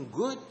something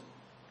good,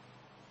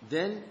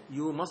 then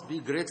you must be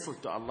grateful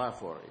to Allah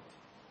for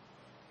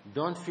it.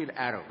 Don't feel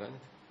arrogant.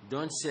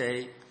 Don't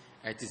say,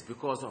 it is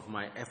because of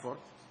my effort.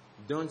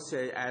 Don't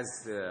say, as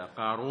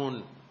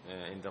Qarun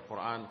in the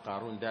Quran,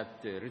 Qarun,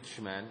 that rich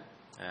man,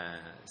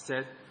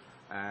 said,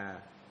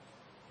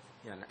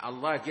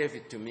 Allah gave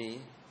it to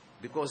me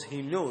because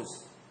He knows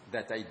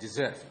that I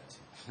deserve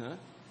it.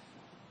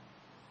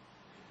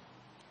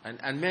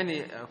 And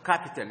many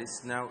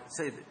capitalists now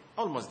say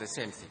almost the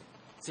same thing.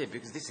 Say,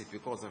 because this is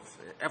because of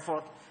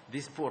effort.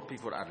 These poor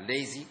people are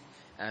lazy,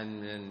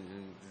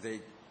 and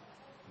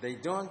they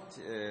don't.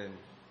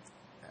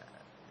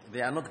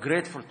 They are not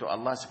grateful to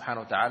Allah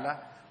subhanahu wa ta'ala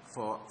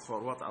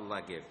for what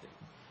Allah gave them.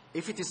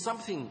 If it is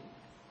something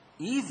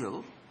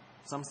evil,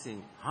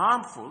 something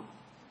harmful,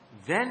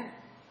 then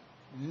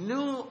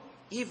no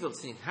evil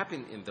thing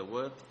happened in the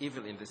world,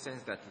 evil in the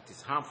sense that it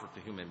is harmful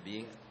to human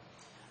beings.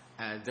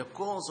 And the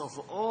cause of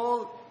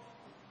all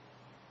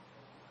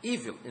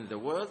evil in the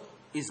world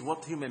is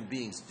what human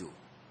beings do.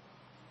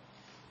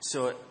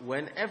 So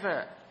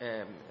whenever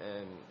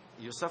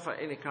you suffer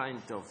any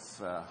kind of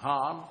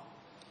harm,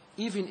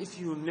 even if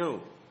you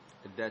know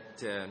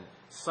that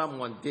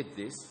someone did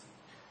this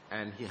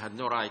and he had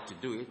no right to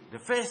do it, the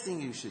first thing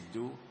you should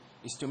do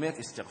is to make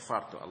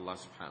istighfar to Allah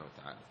subhanahu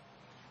wa ta'ala.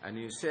 And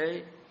you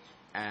say,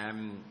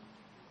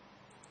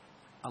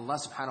 Allah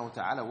subhanahu wa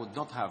ta'ala would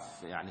not have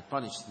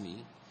punished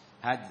me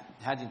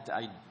hadn't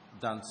I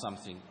done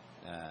something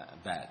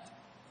bad.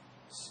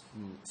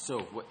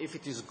 So if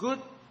it is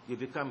good, you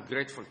become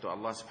grateful to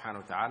Allah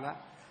subhanahu wa ta'ala.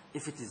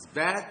 If it is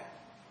bad,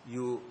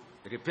 you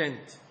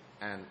repent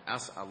and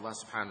ask Allah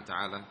subhanahu wa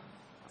ta'ala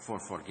for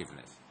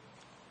forgiveness.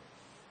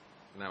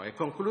 Now, I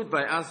conclude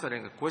by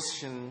answering a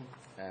question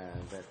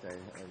that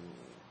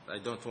I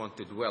don't want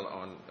to dwell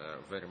on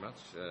very much,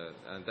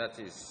 and that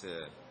is,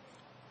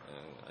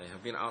 I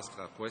have been asked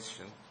a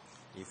question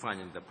you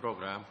find in the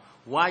program: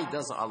 why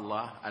does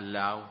Allah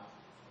allow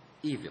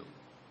evil?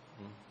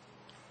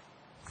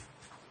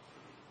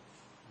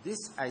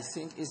 This, I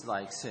think, is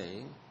like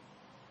saying,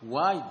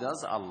 why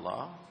does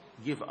Allah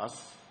give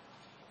us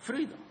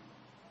freedom?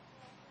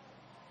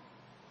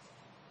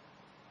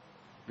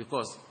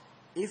 Because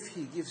if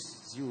He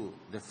gives you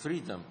the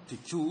freedom to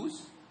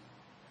choose,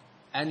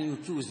 and you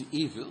choose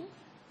evil,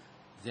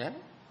 then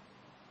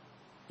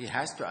He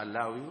has to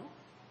allow you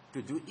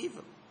to do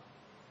evil.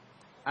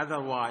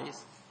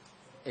 Otherwise,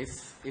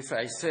 if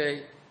I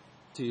say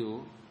to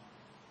you,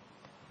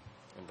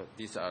 but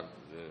these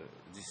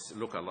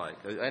look alike.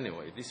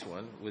 Anyway, this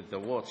one with the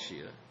watch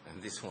here, and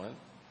this one,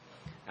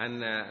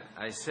 and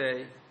I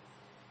say,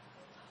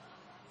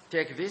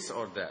 take this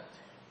or that.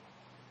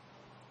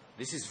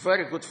 This is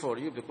very good for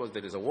you because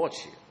there is a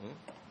watch here.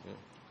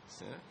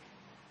 See?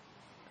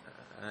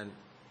 And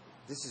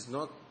this is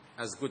not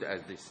as good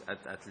as this,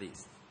 at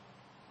least.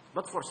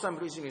 But for some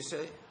reason you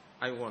say,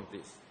 I want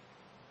this.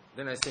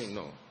 Then I say,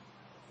 no.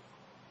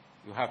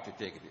 You have to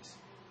take this.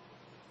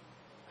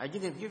 I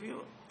didn't give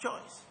you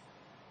choice.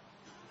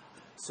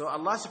 So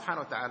Allah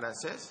subhanahu wa ta'ala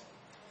says,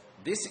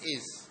 this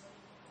is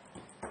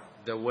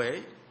the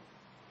way,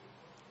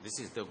 this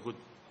is the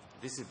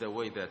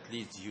way that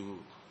leads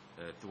you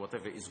to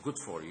whatever is good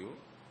for you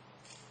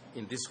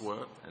in this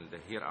world and the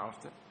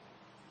hereafter.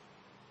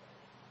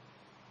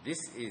 This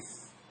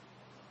is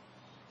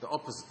the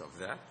opposite of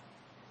that,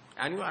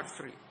 and you are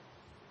free.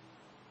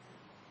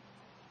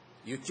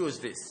 You choose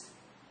this,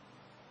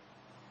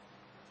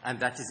 and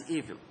that is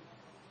evil.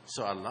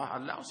 So Allah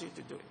allows you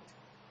to do it.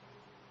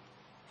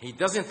 He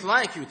doesn't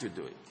like you to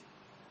do it,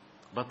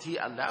 but He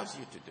allows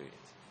you to do it.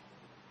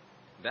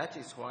 That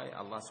is why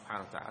Allah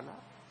subhanahu wa ta'ala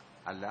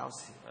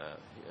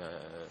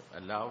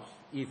allows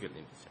evil in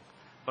this world.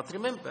 But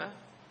remember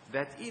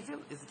that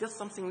evil is just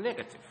something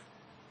negative.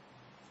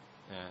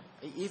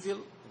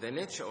 Evil, the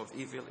nature of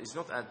evil is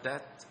not at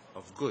that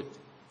of good.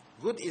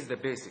 Good is the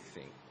basic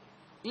thing.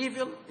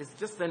 Evil is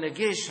just the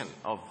negation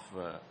of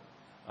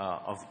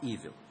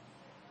evil.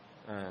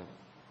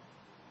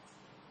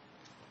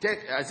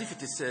 As if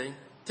it is saying,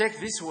 take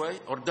this way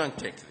or don't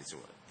take this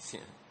way.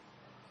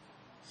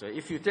 So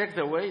if you take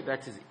the way,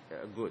 that is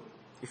good.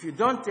 If you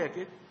don't take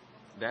it,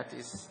 that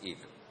is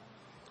evil.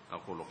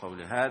 أقول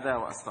قولي هذا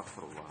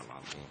وأستغفر الله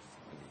العظيم.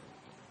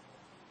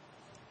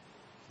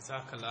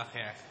 Jazakallah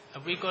khair.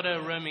 Have we got a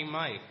roaming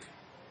mic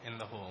in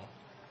the hall?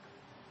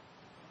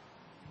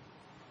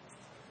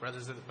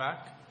 Brothers at the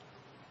back?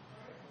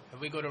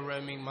 Have we got a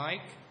roaming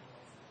mic?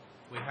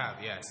 We have,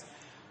 yes.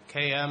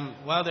 Okay,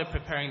 while they're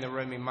preparing the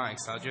roaming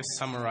mics, I'll just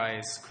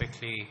summarize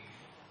quickly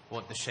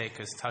what the Sheikh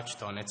has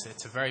touched on.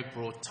 It's a very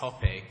broad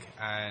topic,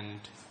 and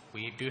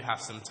we do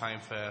have some time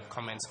for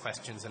comments,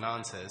 questions, and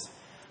answers.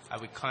 I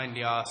would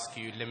kindly ask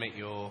you limit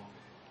your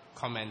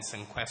comments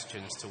and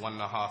questions to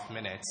 1.5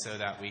 minutes so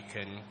that we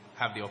can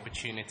have the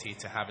opportunity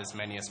to have as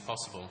many as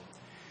possible.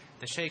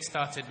 The Sheikh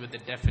started with the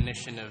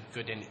definition of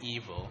good and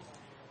evil,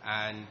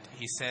 and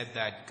he said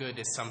that good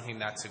is something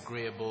that's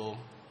agreeable,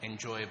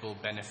 enjoyable,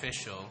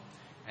 beneficial,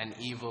 and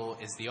evil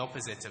is the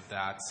opposite of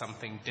that,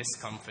 something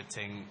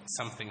discomforting,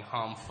 something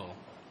harmful.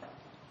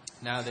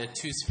 Now, there are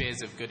two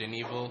spheres of good and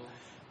evil,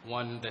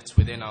 one that's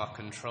within our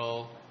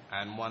control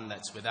and one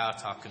that's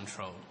without our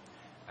control.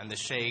 And the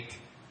Sheikh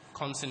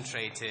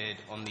concentrated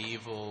on the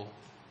evil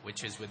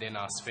which is within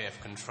our sphere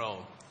of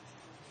control.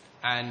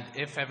 And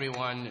if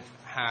everyone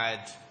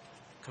had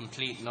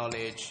complete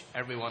knowledge,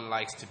 everyone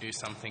likes to do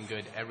something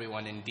good,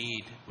 everyone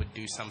indeed would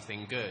do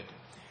something good,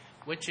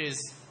 which is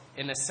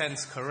in a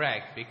sense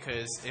correct,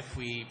 because if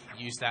we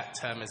use that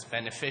term as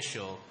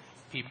beneficial,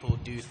 people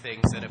do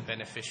things that are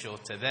beneficial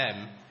to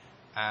them,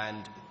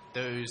 and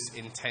those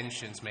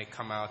intentions may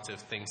come out of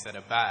things that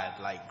are bad,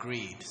 like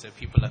greed. So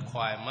people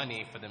acquire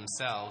money for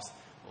themselves,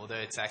 although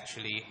it's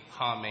actually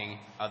harming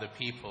other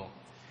people.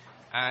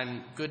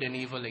 And good and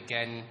evil,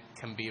 again,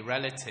 can be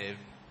relative,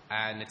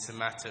 and it's a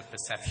matter of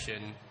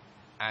perception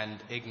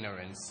and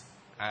ignorance.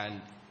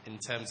 And in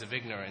terms of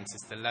ignorance,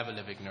 it's the level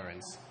of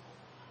ignorance.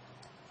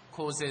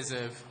 Causes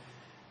of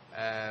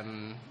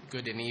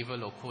good and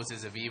evil, or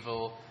causes of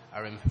evil,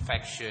 are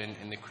imperfection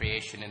in the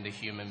creation in the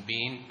human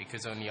being,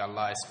 because only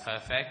Allah is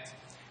perfect.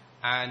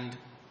 And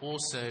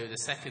also, the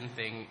second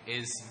thing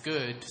is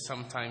good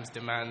sometimes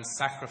demands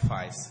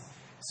sacrifice.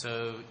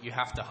 So you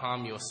have to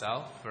harm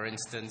yourself. For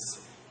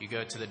instance, you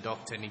go to the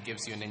doctor and he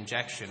gives you an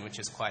injection, which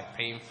is quite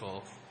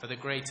painful, for the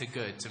greater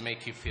good, to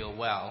make you feel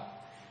well.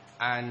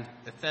 And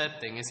the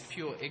third thing is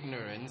pure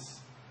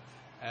ignorance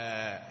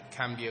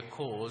can be a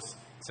cause.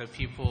 So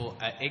people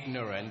are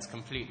ignorant,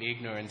 completely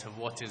ignorant of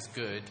what is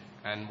good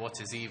and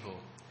what is evil.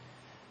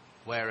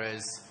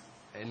 Whereas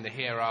in the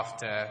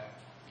hereafter,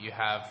 you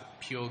have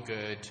pure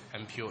good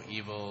and pure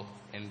evil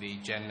in the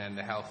Jannah and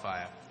the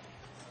hellfire.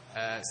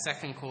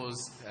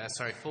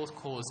 Fourth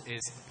cause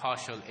is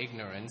partial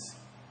ignorance.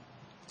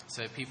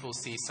 So people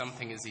see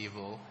something as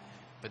evil,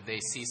 but they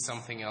see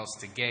something else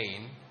to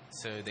gain,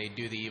 so they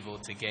do the evil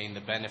to gain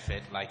the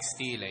benefit, like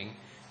stealing,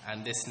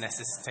 and this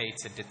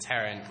necessitates a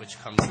deterrent which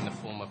comes in the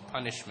form of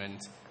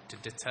punishment to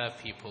deter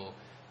people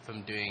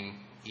from doing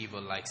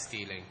evil like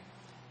stealing.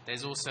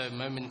 There's also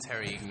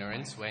momentary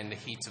ignorance, where in the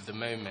heat of the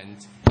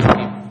moment,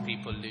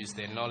 people lose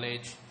their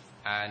knowledge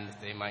and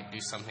they might do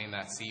something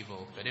that's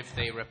evil. But if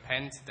they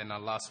repent, then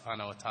Allah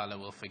subhanahu wa ta'ala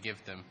will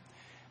forgive them.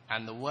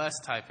 And the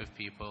worst type of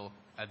people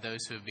are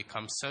those who have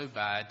become so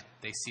bad,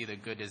 they see the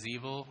good as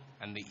evil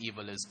and the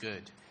evil as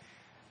good.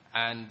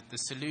 And the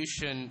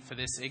solution for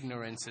this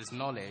ignorance is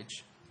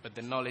knowledge, but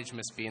the knowledge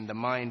must be in the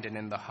mind and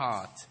in the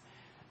heart.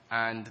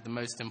 And the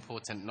most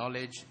important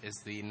knowledge is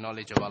the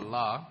knowledge of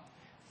Allah,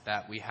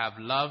 that we have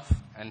love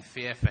and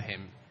fear for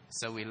Him.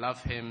 So we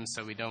love Him,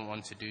 so we don't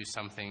want to do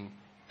something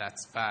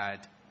that's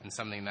bad and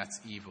something that's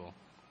evil.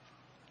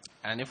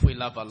 And if we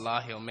love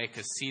Allah, He'll make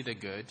us see the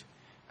good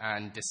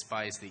and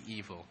despise the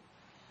evil.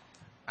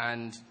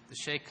 And the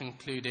Shaykh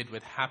concluded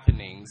with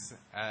happenings,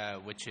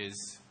 which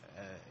is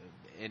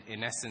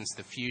in essence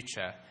the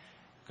future,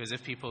 because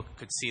if people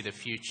could see the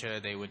future,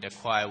 they would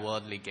acquire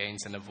worldly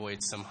gains and avoid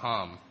some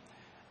harm.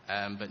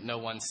 But no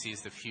one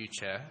sees the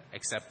future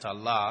except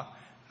Allah,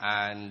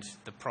 and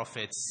the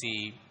prophets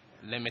see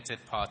limited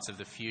parts of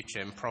the future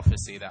in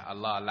prophecy that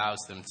Allah allows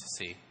them to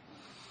see.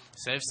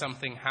 So if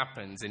something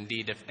happens,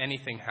 indeed if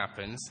anything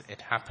happens,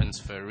 it happens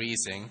for a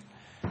reason.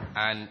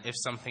 And if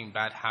something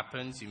bad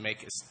happens, you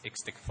make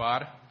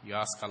istighfar, you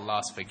ask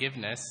Allah's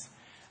forgiveness,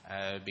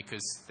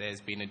 because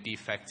there's been a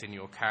defect in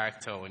your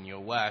character or in your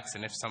works.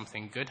 And if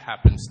something good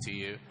happens to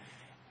you,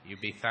 you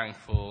be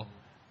thankful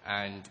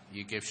and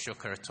you give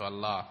shukr to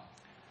Allah.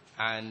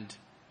 And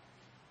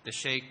the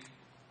Shaykh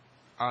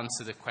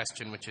answered the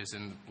question which is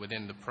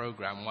within the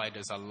program: why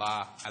does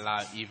Allah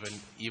allow even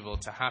evil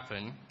to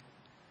happen?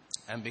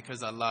 And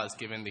because Allah has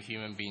given the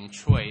human being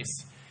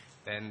choice,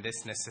 then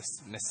this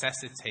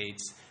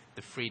necessitates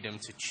the freedom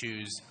to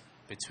choose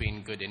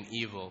between good and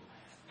evil.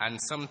 And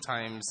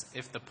sometimes,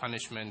 if the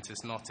punishment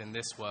is not in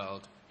this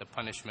world, the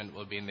punishment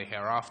will be in the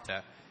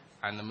hereafter,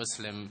 and the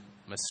Muslim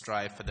must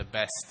strive for the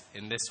best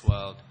in this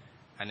world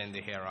and in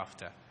the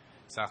hereafter.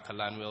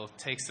 Jazakallah. And we'll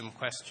take some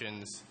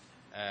questions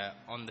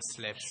on the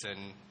slips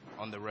and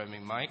on the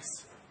roaming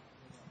mics.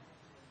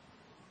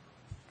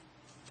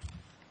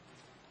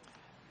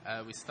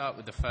 We start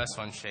with the first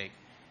one, Sheikh.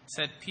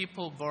 Said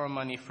people borrow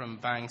money from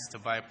banks to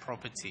buy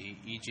property,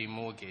 e.g.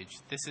 mortgage.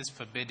 This is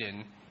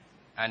forbidden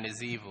and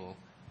is evil.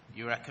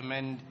 You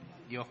recommend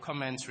your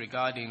comments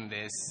regarding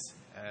this.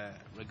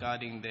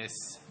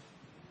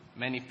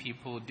 Many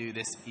people do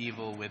this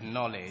evil with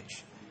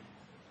knowledge,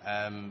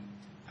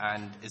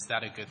 and is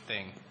that a good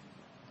thing?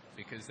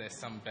 Because there's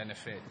some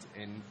benefit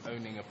in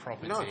owning a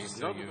property.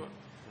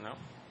 No.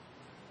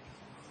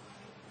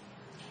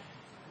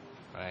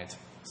 Right.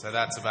 So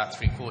that's about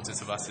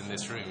 3/4 of us in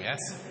this room, yes?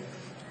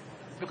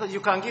 Because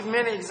you can give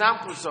many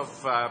examples of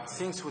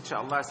things which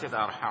Allah said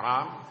are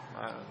haram,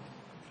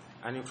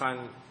 and you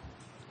can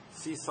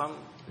see some,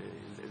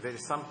 there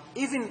is some,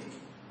 even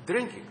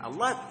drinking.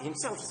 Allah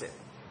Himself said.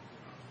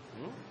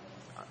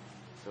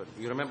 So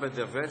you remember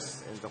the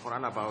verse in the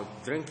Quran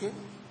about drinking?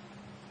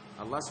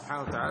 Allah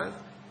subhanahu wa ta'ala,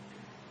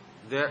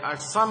 there are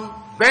some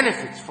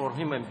benefits for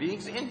human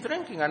beings in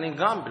drinking and in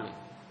gambling.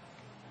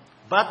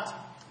 But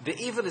the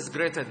evil is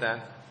greater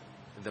than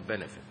the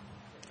benefit.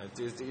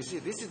 You see,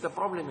 this is the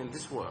problem in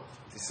this world.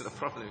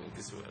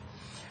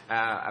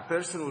 A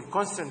person will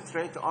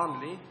concentrate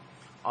only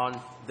on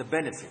the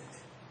benefit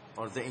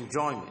or the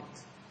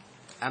enjoyment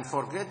and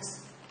forget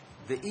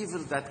the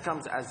evil that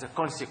comes as a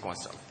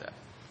consequence of that.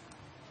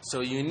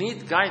 So you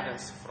need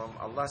guidance from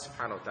Allah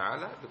subhanahu wa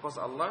ta'ala, because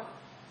Allah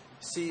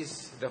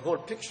sees the whole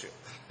picture.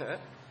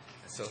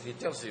 So He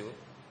tells you,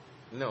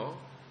 no,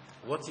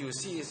 what you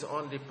see is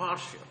only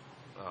partial.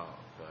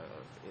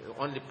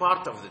 Only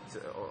part of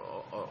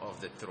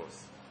the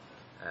truth.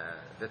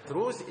 The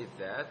truth is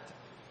that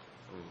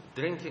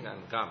drinking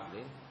and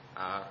gambling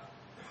are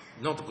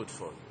not good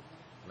for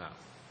you. Now,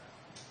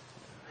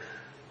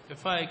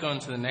 if I go on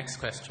to the next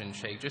question,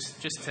 Sheikh,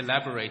 just to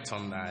elaborate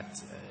on that,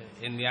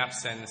 in the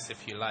absence,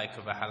 if you like,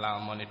 of a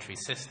halal monetary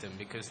system,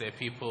 because there are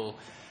people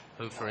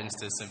who, for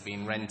instance, have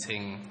been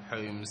renting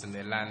homes and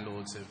their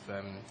landlords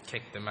have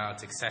kicked them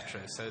out,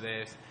 etc. So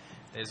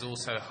there's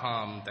also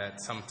harm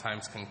that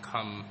sometimes can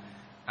come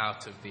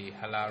out of the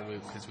halal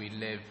route because we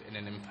live in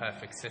an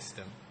imperfect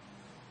system.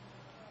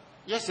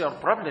 Yes, your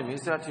problem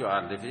is that you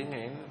are living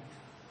in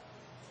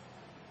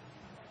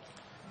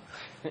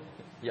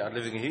you are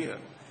living here.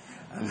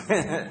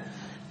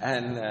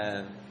 And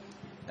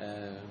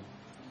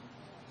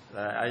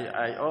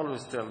I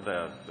always tell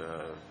the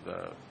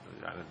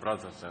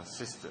brothers and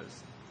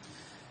sisters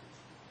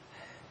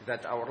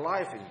that our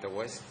life in the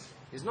West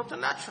is not a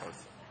natural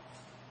thing.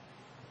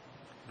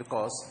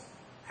 Because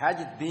had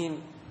it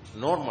been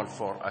normal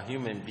for a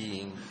human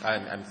being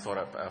and for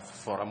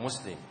a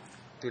Muslim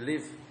to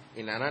live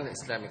in a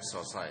non-Islamic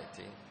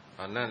society,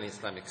 a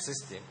non-Islamic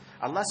system,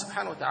 Allah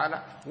subhanahu wa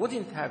ta'ala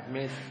wouldn't have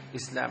made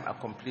Islam a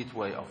complete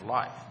way of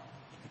life.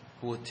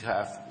 would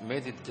have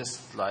made it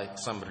just like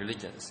some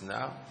religions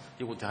now.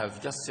 He would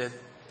have just said,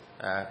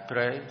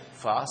 pray,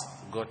 fast,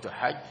 go to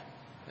Hajj,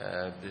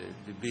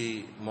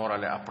 be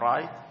morally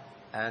upright,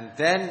 and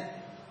then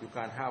you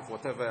can have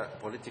whatever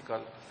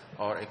political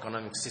or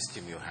economic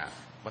system you have.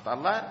 But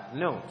Allah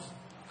knows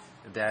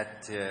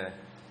that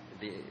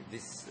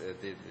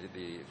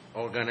the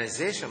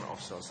organization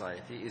of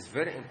society is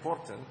very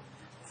important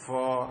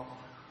for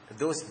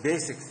those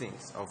basic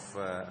things of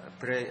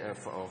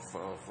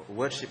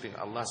worshipping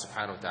Allah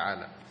subhanahu wa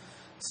ta'ala.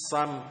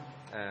 Some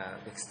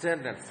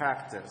external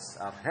factors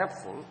are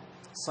helpful.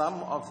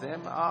 Some of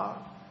them are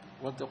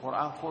what the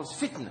Quran calls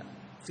fitna.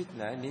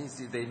 Fitna means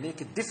they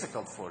make it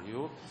difficult for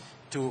you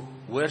to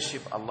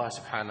worship Allah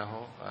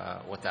subhanahu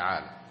wa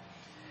ta'ala.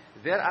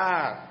 There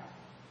are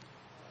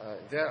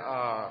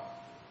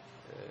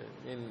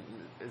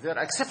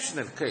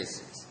exceptional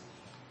cases,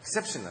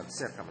 exceptional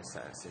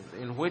circumstances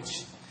in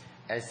which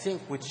I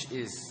think which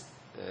is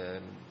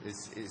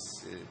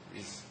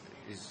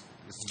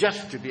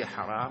judged to be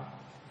haram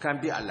can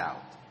be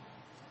allowed.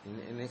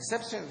 In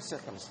exceptional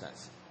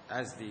circumstances,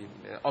 as the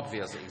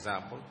obvious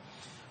example,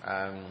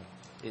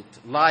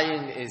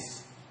 lying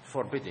is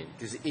forbidden,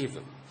 it is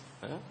evil.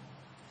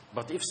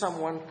 But if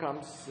someone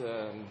comes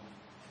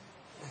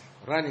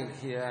running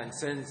here and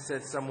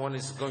says someone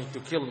is going to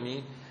kill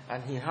me,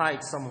 and he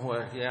hides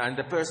somewhere here, and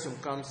the person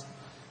comes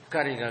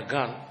carrying a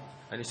gun,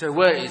 and you say,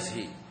 where is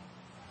he?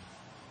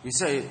 You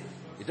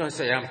don't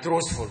say, I'm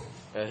truthful,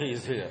 he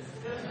is here.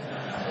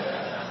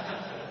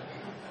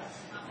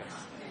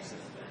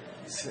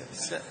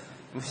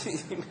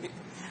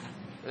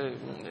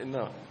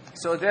 No.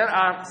 So there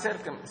are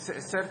certain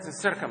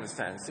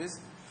circumstances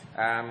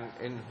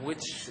in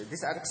which,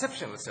 these are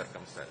exceptional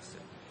circumstances,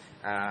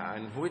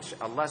 in which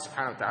Allah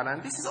subhanahu wa ta'ala,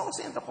 and this is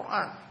also in the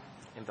Quran,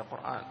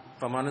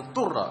 فَمَنِ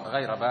اضْطُرَّ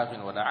غَيْرَ بَاغٍ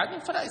وَلَا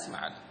عَادٍ فَلَا إِثْمَ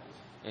عَلَيْهِ.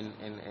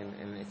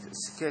 In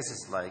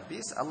cases like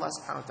this, Allah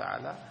subhanahu wa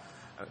ta'ala,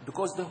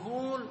 because the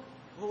whole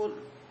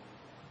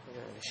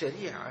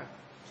Sharia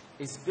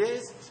is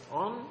based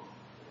on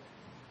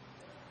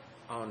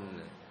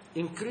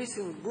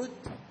increasing good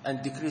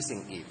and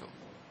decreasing evil.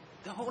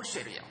 The whole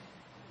Sharia.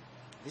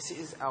 This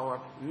is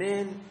our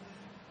main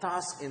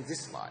task in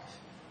this life,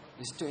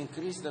 is to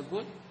increase the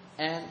good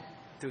and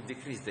to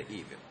decrease the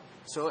evil.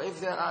 So if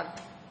there are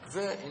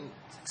very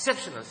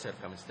exceptional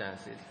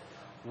circumstances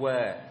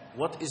where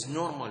what is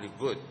normally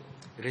good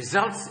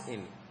results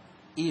in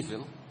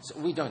evil, so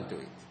we don't do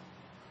it.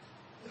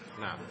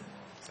 Now,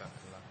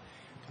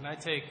 can I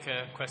take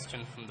a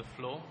question from the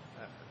floor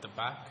at the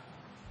back?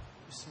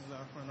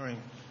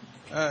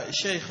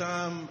 Sheikh,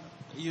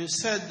 you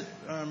said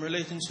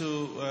relating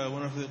to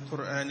one of the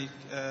Quranic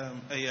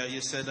ayah,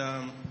 you said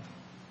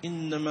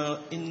إنما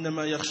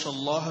يخشى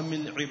الله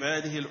من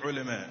عباده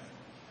العلماء,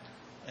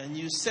 and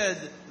you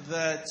said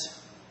that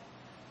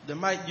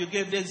you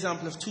gave the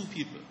example of two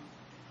people,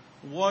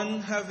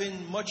 one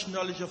having much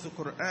knowledge of the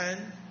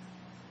Quran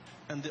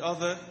and the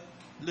other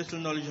little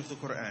knowledge of the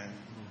Quran.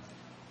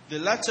 The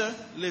latter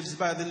lives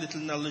by the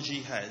little knowledge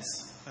he has,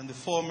 and the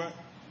former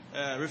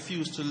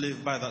refused to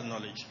live by that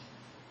knowledge.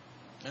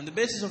 And the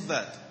basis of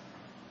that,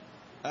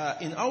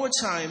 in our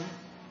time,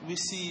 we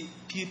see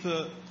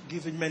people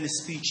giving many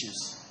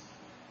speeches.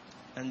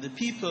 And the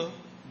people,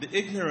 the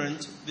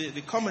ignorant,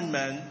 the common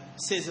man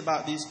says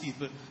about these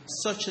people,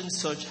 such and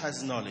such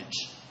has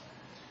knowledge.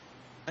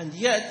 And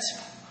yet,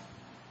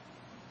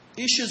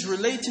 issues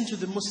relating to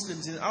the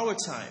Muslims in our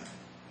time,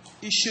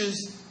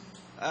 issues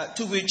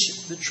to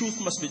which the truth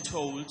must be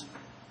told,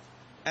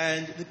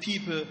 and the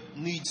people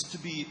need to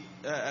be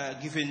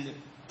given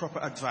proper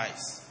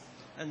advice.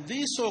 And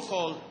these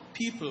so-called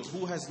people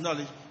who has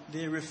knowledge,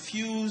 they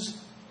refuse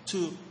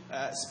to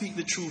speak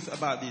the truth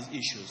about these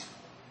issues.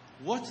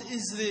 What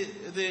is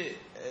the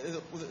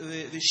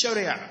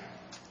Sharia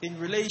in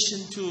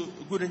relation to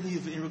good and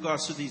evil in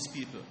regards to these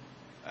people?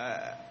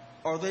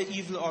 Are they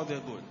evil or are they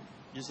good?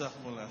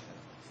 Jazakumullah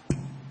khair.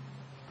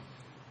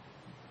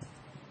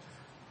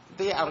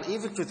 They are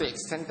evil to the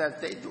extent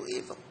that they do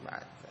evil.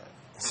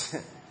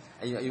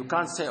 You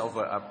can't say of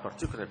a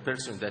particular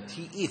person that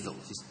he's evil.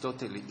 He's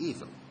totally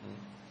evil.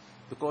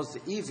 Because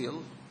the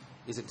evil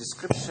is a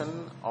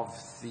description of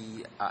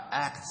the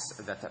acts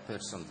that a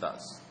person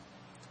does.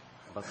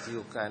 But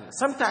you can,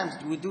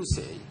 sometimes we do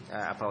say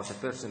about a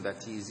person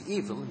that he is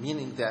evil,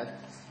 meaning that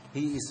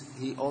he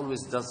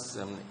always does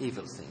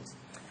evil things.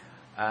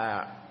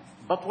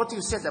 But what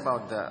you said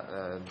about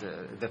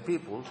the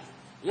people,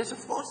 yes,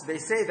 of course, they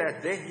say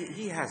that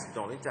he has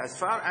knowledge as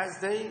far as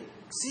they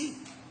see.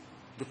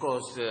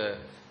 Because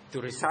to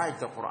recite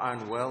the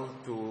Quran well,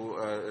 to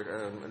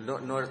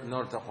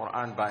know the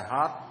Quran by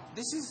heart,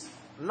 this is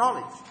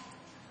knowledge.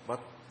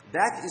 But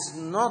that is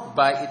not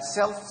by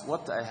itself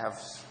what I have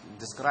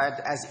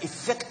described as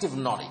effective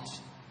knowledge.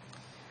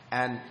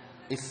 And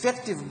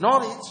effective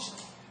knowledge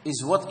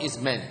is what is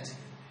meant.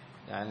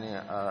 And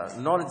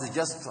knowledge is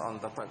just on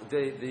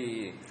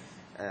the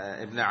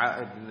Ibn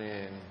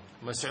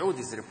Mas'ud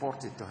is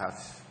reported to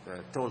have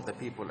told the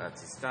people at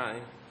his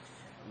time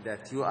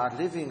that you are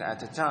living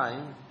at a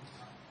time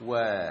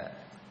where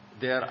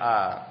there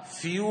are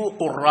few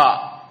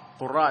qurra.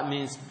 Qurra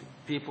means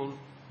people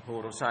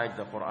who recite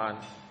the Quran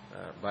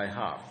by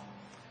heart.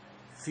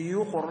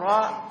 Few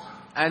qurra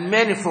and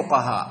many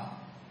fuqaha.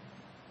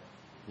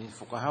 Means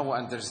fuqaha who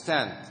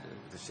understand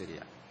the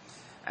Sharia.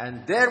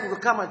 And there will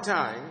come a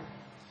time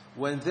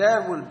when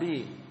there will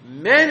be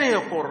many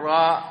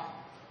qurra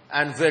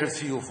and very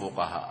few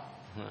fuqaha.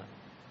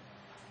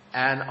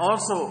 And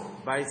also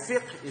by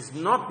fiqh is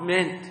not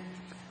meant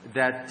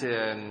that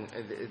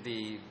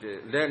the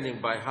learning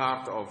by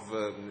heart of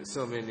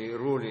so many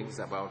rulings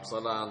about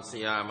salah and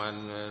siyam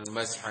and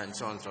masah and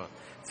so on and so on.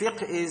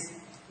 Fiqh is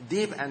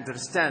deep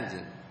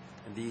understanding,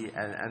 the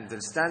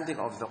understanding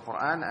of the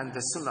Quran and the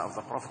Sunnah of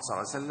the Prophet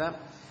ﷺ,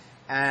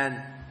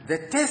 and the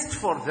test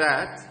for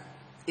that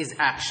is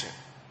action.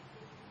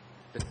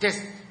 The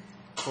test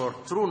for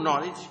true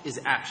knowledge is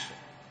action.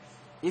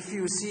 If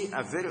you see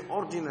a very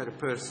ordinary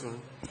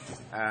person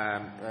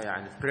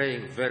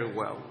praying very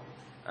well,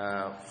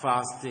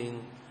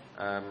 fasting,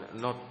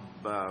 not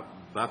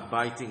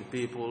backbiting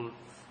people,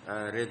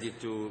 ready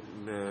to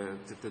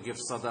give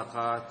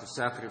sadaqah, to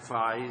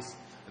sacrifice,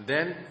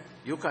 then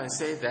you can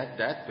say that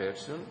that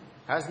person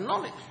has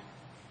knowledge.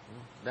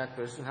 That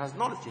person has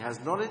knowledge. He has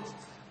knowledge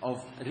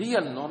of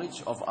real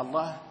knowledge of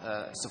Allah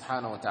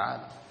subhanahu wa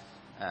ta'ala.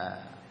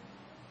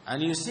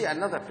 And you see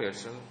another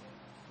person,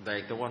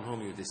 like the one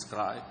whom you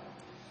describe,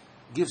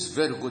 gives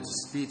very good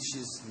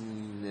speeches,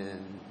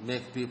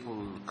 make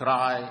people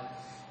cry,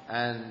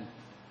 and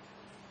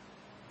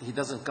he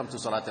doesn't come to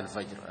Salat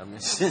al-Fajr. I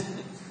mean,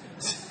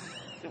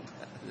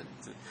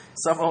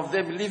 some of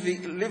them live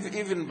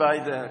even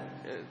by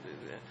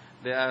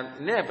they are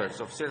neighbors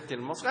of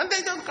certain mosques, and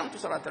they don't come to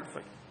Salat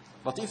al-Fajr.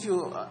 But if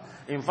you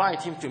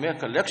invite him to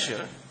make a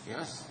lecture,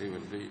 yes, he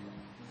will be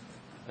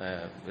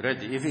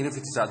ready, even if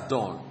it's at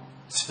dawn.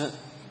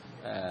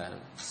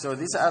 So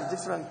these are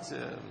different.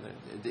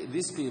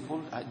 These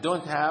people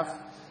don't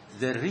have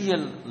the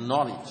real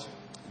knowledge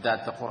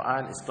that the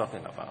Quran is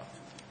talking about.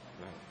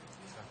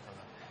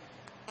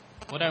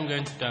 What I'm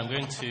going to do, I'm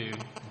going to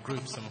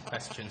group some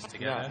questions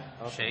together,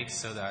 Okay. Sheikh,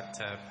 so that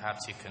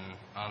perhaps you can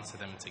answer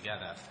them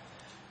together.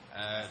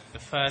 The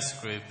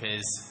first group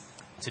is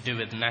to do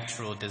with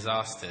natural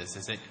disasters.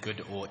 Is it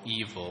good or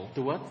evil?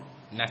 To what?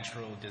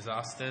 Natural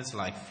disasters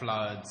like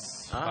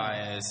floods,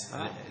 fires.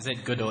 Is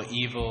it good or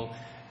evil,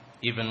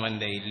 even when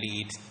they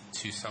lead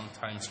to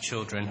sometimes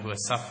children who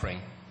are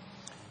suffering?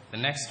 The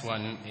next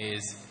one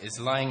is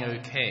lying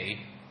okay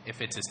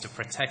if it is to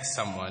protect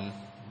someone,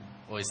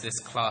 or is this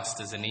classed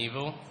as an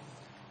evil?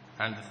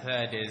 And the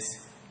third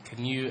is,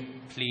 can you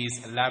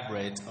please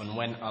elaborate on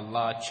when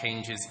Allah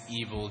changes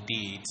evil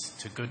deeds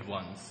to good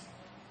ones?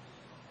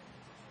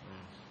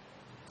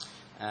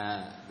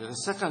 The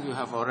second you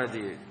have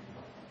already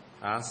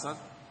answered.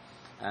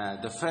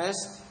 The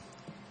first,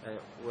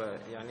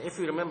 if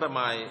you remember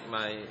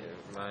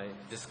my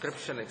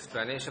description,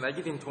 explanation, I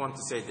didn't want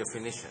to say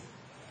definition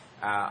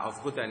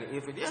of good and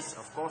evil. Yes,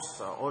 of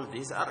course, all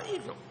these are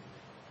evil.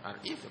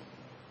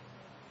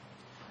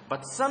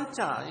 But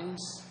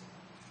sometimes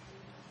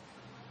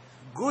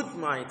good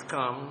might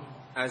come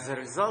as a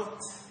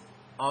result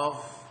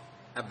of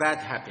a bad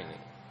happening.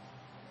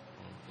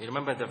 You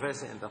remember the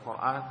verse in the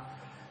Quran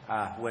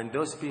when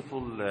those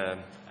people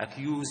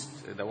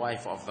accused the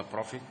wife of the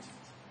Prophet,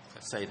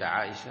 Sayyidah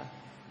Aisha,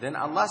 then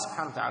Allah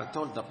subhanahu wa ta'ala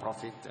told the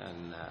Prophet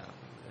and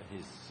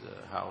his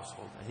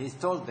household, he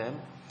told them,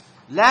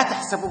 لا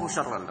تحسبوه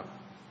شرا لكم.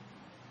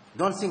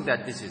 Don't think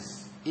that this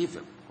is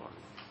evil.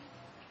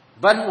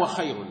 بل هو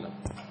خير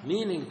لكم.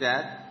 Meaning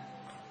that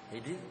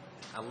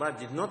Allah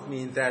did not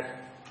mean that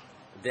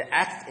the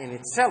act in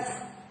itself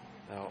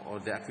or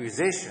the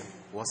accusation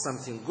was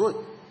something good,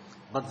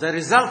 but the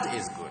result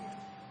is good.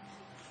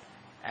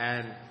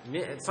 And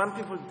some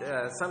people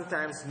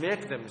sometimes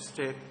make the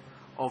mistake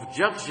of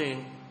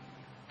judging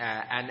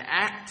an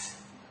act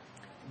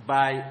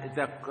by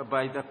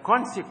the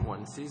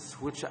consequences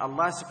which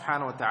Allah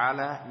subhanahu wa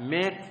ta'ala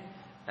made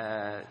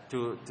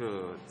to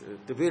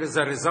be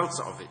the results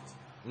of it.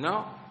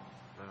 No?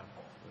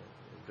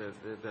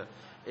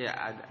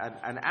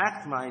 An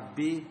act might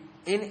be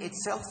in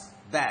itself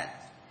bad,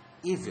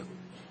 evil.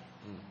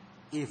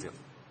 Evil.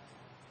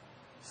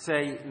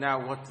 Say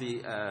now what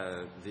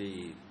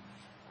the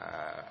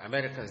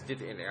Americans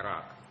did in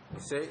Iraq. You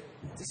say,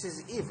 this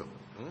is evil.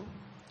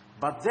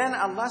 But then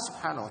Allah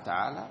subhanahu wa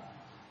ta'ala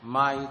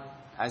might,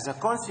 as a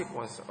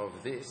consequence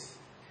of this,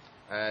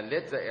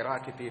 let the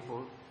Iraqi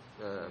people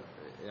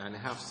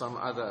have some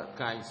other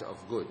kinds of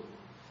good.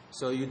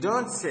 So you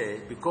don't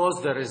say,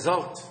 because the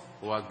result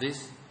was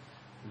this,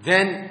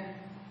 then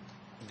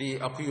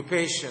the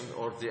occupation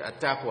or the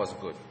attack was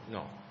good.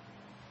 No.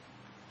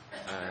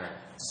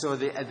 So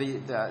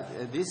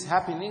these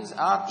happenings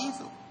are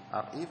evil.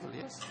 Are evil,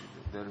 yes.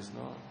 There is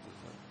no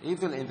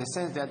evil in the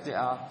sense that they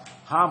are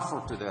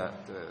harmful to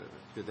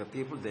the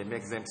people. They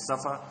make them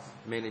suffer.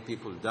 Many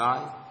people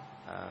die,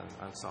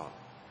 and so on.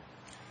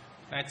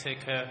 Can I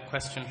take a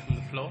question from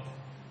the floor?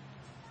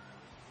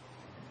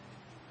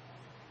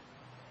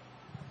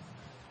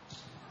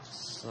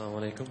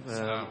 Assalamu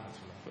alaikum.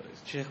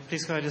 Sheikh,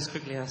 please can I just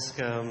quickly ask,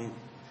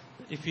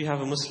 if you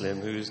have a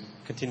Muslim who's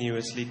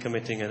continuously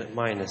committing a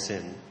minor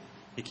sin,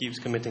 he keeps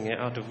committing it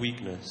out of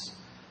weakness,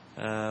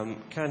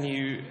 can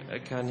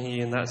he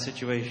in that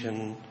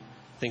situation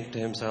think to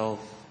himself,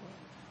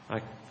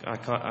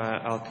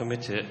 I'll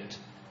commit it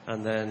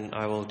and then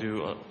I will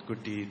do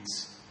good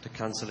deeds to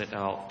cancel it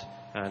out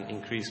and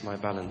increase my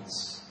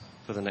balance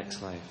for the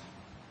next life?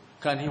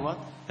 Can he what?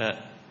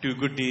 Do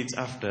good deeds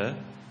after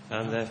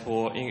and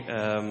therefore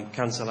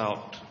cancel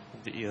out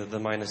the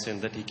minor sin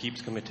that he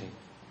keeps committing.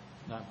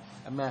 No.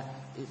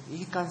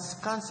 He can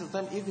cancel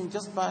them even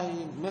just by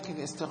making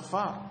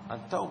istighfar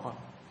and tawbah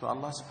to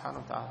Allah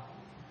subhanahu wa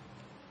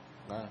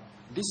ta'ala.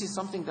 This is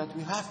something that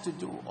we have to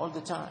do all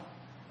the time.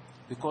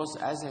 Because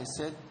as I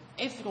said,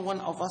 every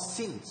one of us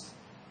sins.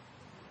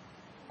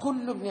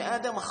 كل ابن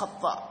آدم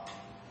خطاء.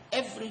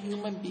 Every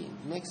human being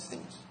makes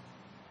things.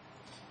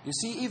 You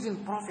see,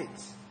 even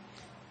prophets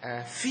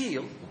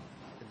feel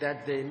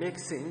that they make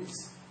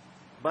sins,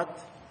 but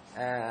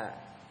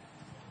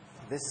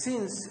the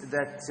sins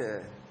that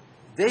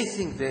they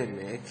think they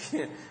make,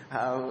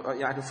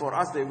 for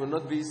us they will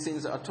not be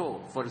sins at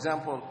all. For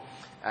example,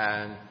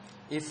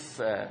 if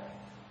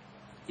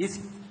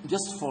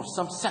just for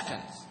some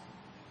seconds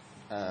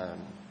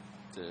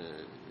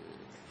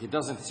he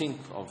doesn't think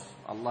of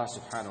Allah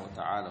subhanahu wa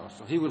ta'ala,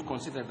 so he will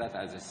consider that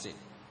as a sin.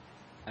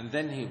 And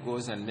then he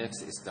goes and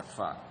makes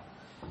istighfar.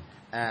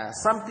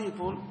 Some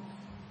people,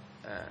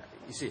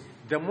 you see,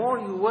 the more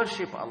you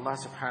worship Allah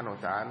subhanahu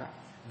wa ta'ala,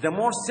 the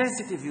more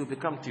sensitive you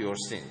become to your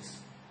sins.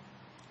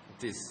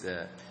 It is,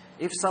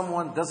 if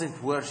someone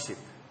doesn't worship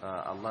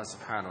Allah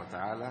subhanahu wa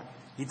ta'ala,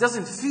 he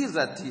doesn't feel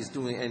that he is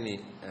doing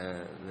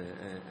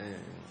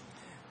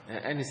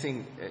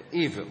anything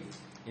evil.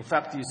 In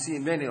fact, you see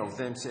many of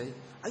them say,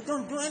 I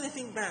don't do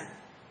anything bad.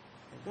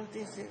 I don't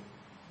think so.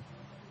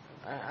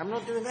 I'm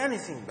not doing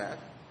anything bad.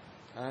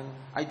 And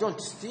I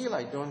don't steal,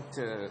 I don't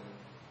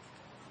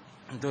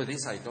do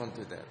this, I don't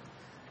do that.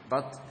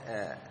 But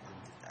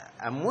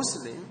a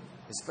Muslim,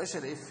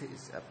 especially if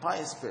he's a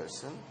pious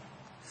person,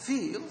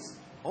 feels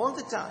all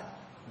the time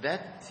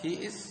that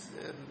he is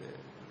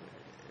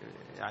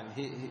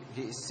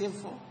he is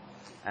sinful,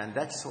 and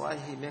that's why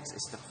he makes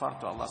istighfar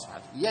to Allah subhanahu wa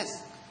ta'ala.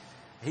 Yes,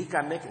 he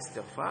can make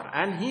istighfar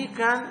and he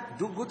can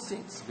do good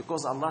things,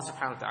 because Allah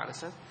subhanahu wa ta'ala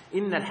says,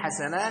 إِنَّ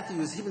الْحَسَنَاتِ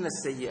يُذْهِبْنَ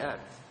السَّيِّئَاتِ.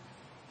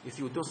 If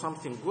you do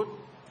something good,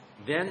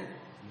 then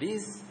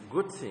these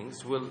good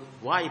things will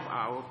wipe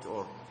out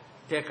or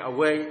take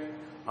away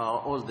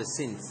all the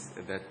sins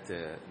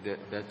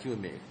that you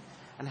make.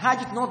 And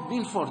had it not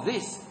been for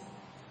this,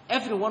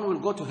 everyone will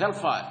go to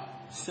hellfire.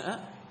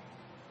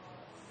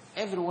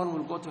 Everyone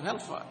will go to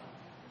hellfire.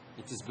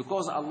 It is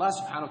because Allah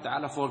subhanahu wa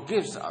ta'ala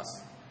forgives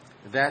us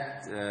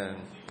that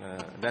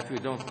we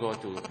don't go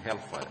to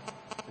hellfire.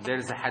 There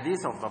is a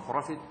hadith of the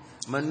Prophet,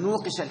 مَنْ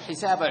نُوقِشَ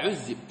الْحِسَابَ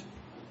عُذِّبْ.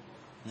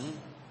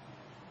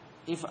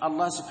 If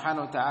Allah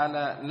subhanahu wa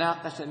ta'ala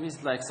naqasha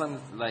means like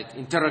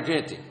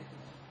interrogates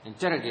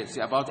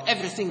you about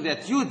everything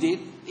that you did,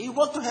 you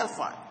go to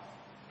hellfire.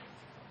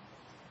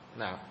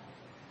 Now,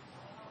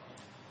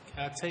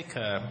 I'll take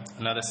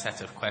another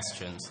set of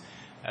questions.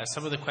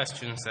 Some of the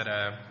questions that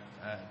are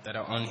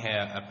on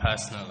here are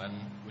personal. And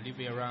will you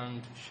be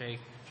around,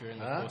 Sheikh, during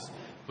the course?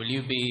 Will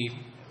you be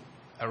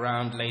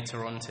around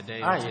later on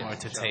today or tomorrow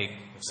to take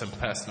some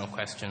personal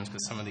questions?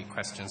 Because some of the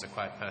questions are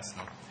quite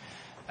personal.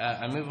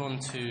 I move on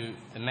to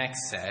the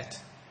next set.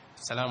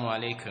 Assalamu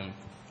alaikum.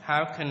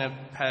 How can a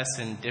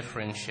person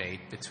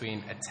differentiate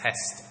between a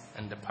test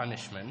and a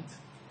punishment?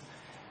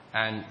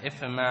 And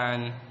if a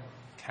man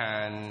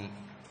can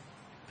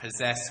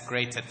possess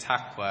greater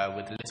taqwa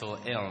with little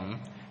ilm,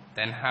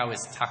 then how is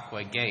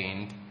taqwa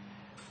gained?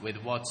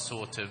 With what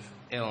sort of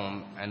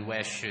ilm, and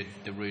where should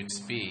the roots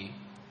be?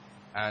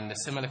 And a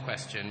similar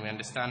question, we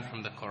understand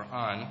from the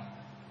Quran,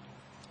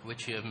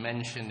 which you have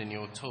mentioned in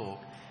your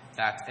talk,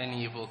 that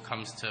any evil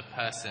comes to a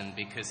person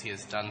because he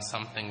has done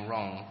something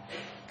wrong.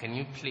 Can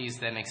you please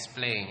then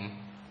explain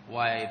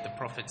why the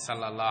Prophet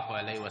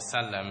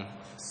ﷺ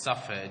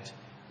suffered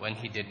when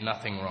he did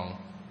nothing wrong?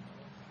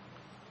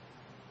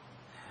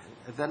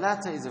 The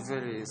latter is a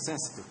very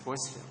sensitive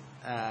question,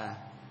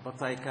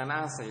 but I can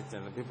answer it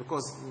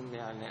because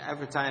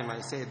every time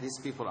I say these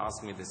people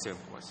ask me the same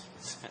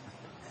questions.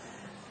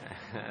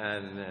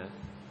 And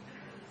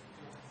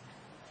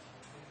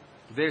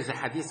there is a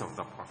hadith of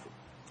the Prophet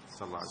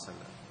sallallahu alaihi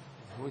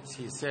wasallam, which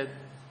he said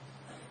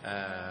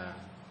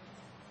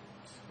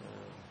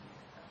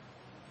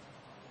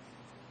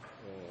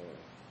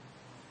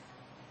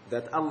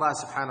that Allah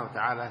subhanahu wa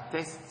ta'ala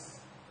tests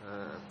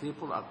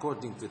people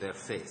according to their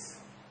faith.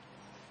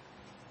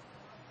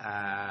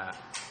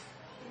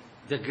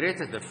 The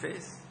greater the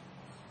faith,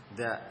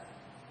 the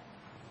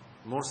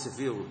more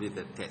severe will be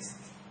the test.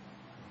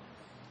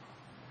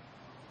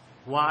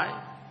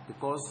 Why?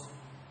 Because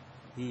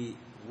he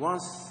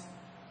wants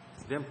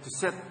them to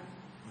set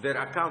their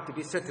account to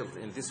be settled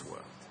in this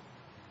world.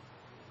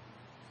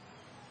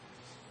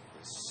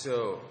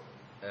 So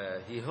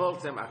he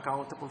holds them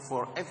accountable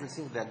for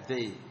everything that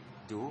they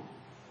do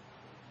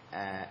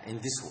in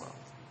this world.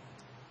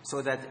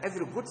 so that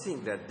every good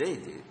thing that they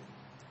did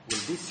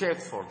will be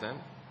saved for them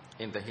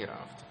in the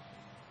hereafter.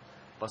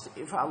 But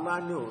if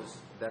Allah knows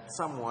that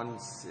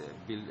someone's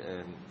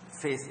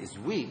faith is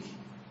weak,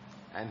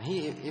 and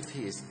if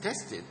he is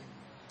tested,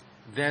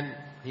 then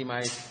he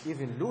might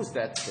even lose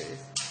that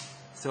faith.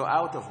 So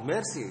out of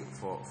mercy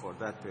for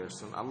that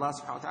person, Allah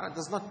subhanahu wa ta'ala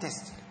does not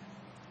test him.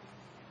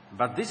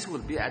 But this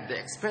will be at the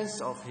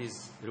expense of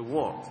his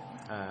reward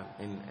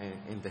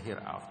in the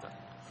hereafter.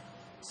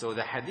 So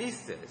the hadith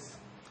says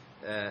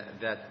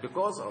that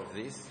because of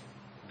this,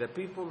 the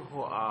people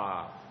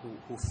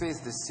who face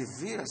the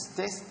severest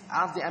test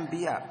are the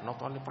Anbiya,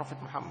 not only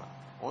Prophet Muhammad,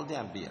 all the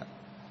Anbiya.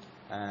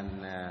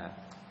 And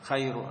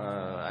خير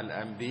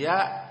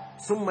الأنبياء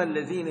ثم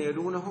الذين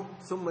يلونهم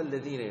ثم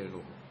الذين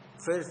يلونهم.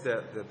 First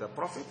the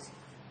prophets,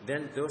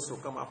 then those who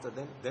come after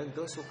them, then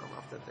those who come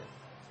after them.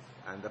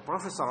 And the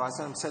Prophet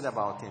ﷺ said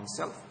about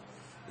himself,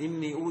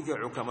 إني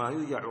أوجع كما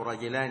يوجع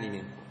رجلان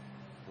منكم.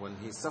 When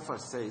he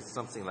suffers, say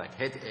something like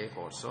headache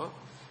or so,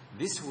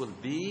 this will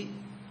be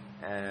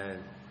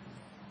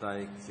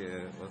like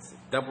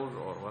double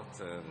or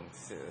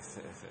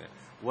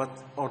what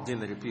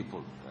ordinary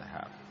people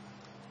have.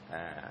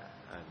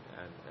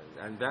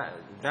 And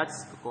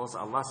that's because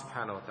Allah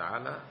subhanahu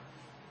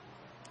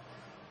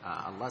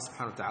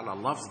wa ta'ala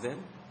loves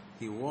them.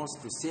 He wants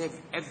to save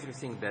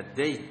everything that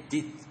they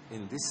did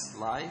in this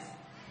life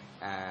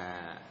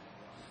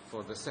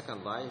for the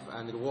second life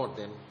and reward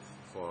them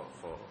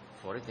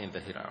for it in the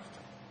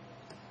hereafter.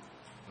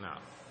 Now,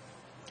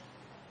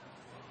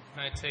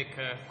 can I take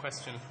a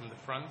question from the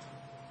front?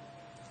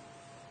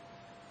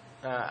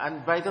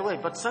 And by the way,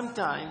 but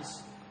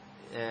sometimes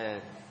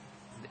the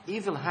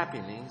evil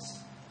happenings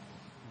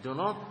do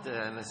not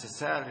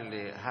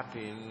necessarily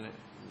happen.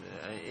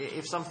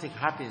 If something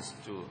happens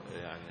to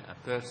a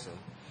person,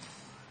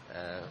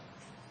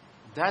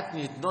 that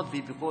need not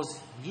be because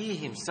he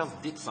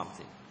himself did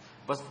something.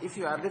 But if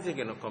you are living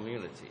in a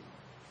community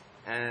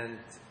and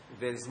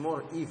there is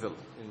more evil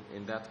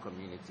in that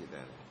community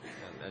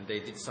and they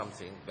did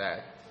something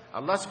bad,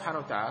 Allah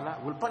subhanahu wa ta'ala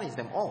will punish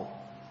them all.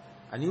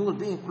 And you will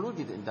be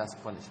included in that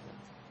punishment.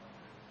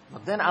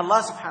 But then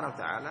Allah subhanahu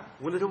wa ta'ala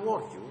will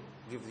reward you,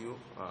 give you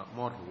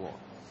more reward.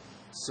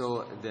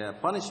 So the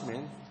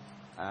punishment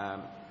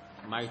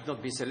might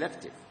not be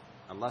selective.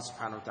 Allah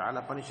subhanahu wa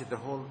ta'ala punishes the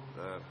whole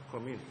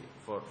community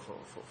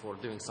for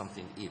doing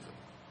something evil.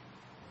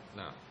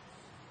 Now.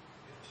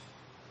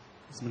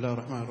 Bismillah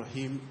ar-Rahman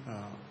ar-Rahim.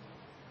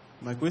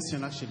 My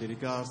question actually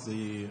regards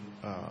the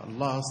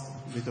last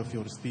bit of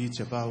your speech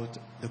about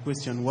the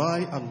question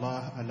why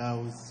Allah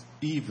allows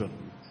evil.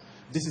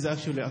 This is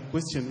actually a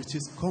question which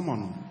is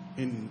common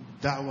in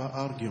da'wah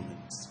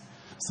arguments.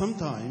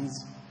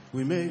 Sometimes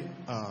we may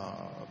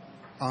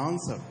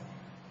answer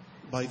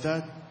by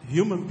that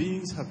human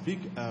beings have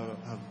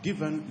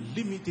given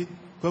limited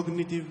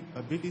cognitive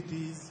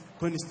abilities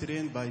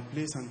constrained by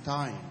place and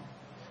time.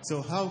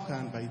 So how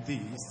can by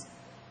this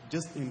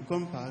just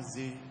encompass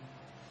the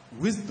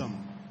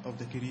wisdom of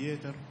the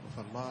Creator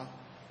of Allah,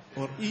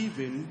 or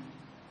even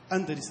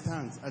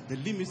understands at the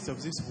limits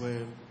of this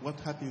world what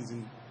happens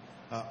in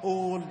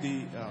all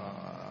the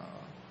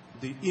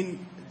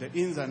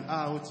ins and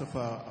outs of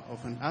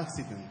an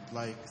accident,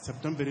 like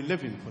September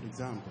 11, for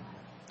example,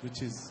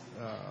 which is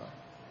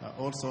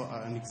also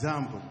an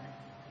example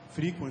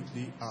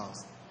frequently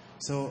asked.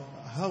 So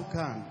how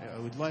can, I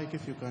would like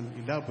if you can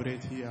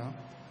elaborate here,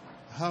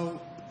 how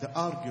the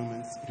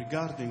arguments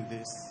regarding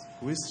this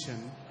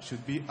question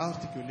should be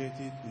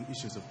articulated in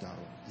issues of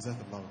da'wah.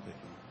 Jazakallahu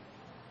khairan.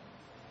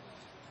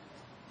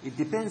 It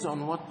depends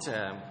on what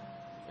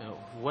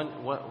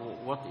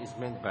is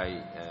meant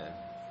by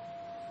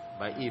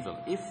evil.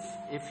 If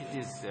it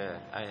is,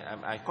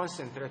 I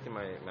concentrate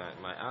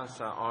my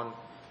answer on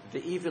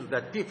the evil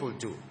that people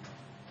do.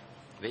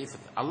 The evil.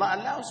 Allah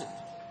allows it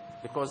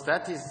because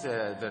that is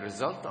the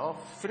result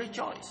of free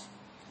choice.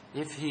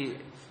 If He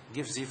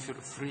gives you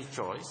free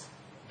choice,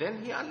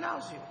 then He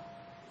allows you.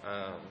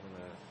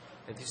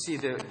 And you see,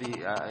 in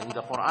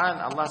the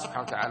Quran, Allah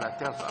subhanahu wa ta'ala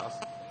tells us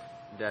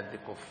that the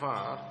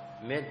kuffar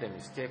made the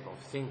mistake of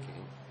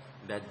thinking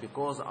that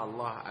because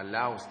Allah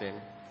allows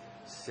them,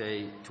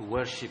 say, to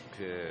worship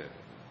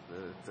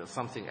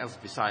something else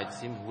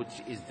besides Him,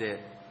 which is the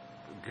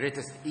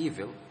greatest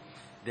evil,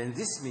 then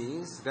this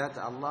means that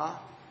Allah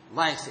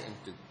likes Him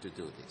to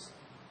do this.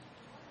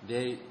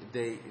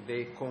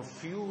 They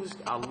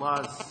confused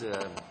Allah's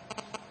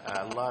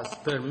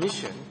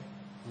permission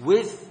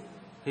with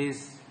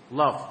His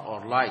love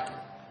or liking.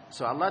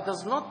 So Allah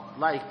does not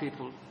like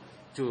people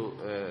to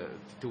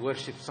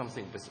worship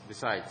something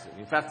besides Him.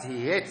 In fact,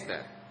 He hates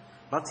that.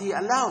 But He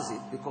allows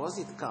it because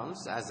it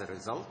comes as a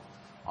result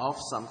of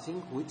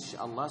something which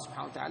Allah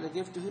subhanahu wa ta'ala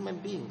gave to human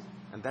beings.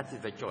 And that is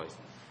the choice.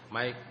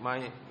 My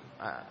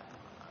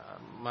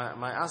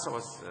answer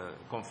was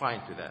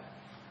confined to that.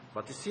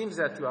 But it seems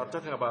that you are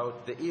talking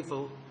about the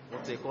evil,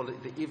 what they call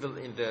it, the evil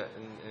in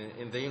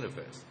the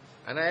universe.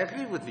 And I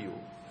agree with you.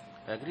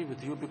 I agree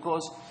with you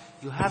because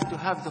you have to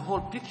have the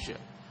whole picture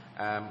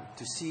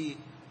to see,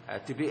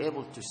 to be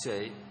able to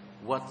say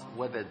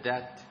whether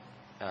that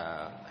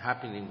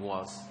happening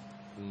was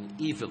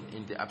evil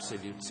in the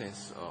absolute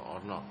sense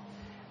or not.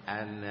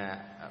 And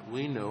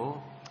we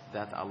know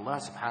that Allah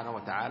subhanahu wa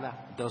ta'ala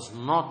does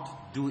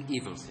not do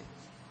evil things.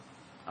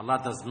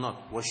 Allah does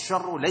not.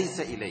 وَالشَّرُّ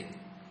لَيْسَ إِلَيْهِ.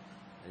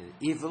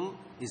 Evil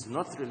is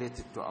not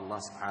related to Allah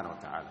subhanahu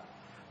wa ta'ala.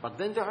 But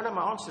then the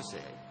ulama also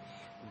say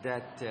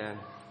that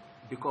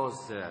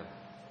because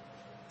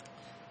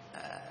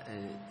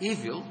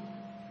evil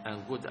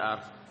and good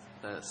are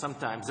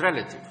sometimes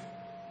relative.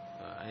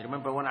 I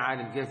remember one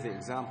alim gave the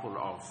example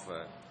of,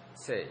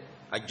 say,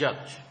 a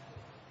judge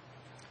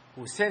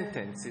who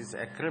sentences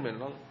a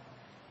criminal,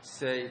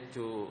 say,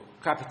 to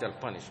capital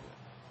punishment.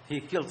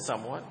 He killed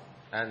someone,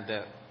 and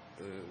the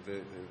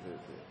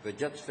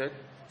judge said,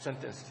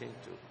 sentenced him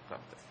to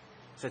capital.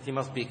 Said he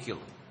must be killed.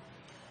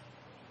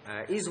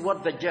 Is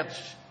what the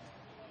judge,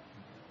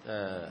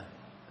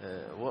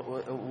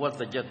 what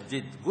the judge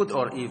did, good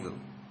or evil?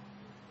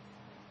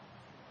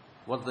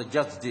 What the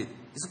judge did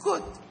is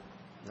good.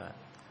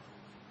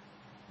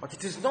 But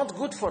it is not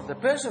good for the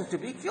person to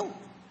be killed.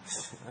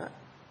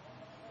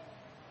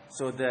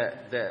 So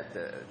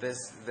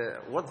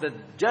what the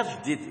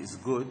judge did is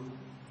good,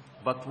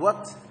 but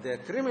what the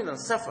criminal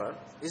suffered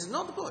is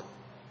not good.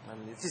 I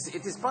mean,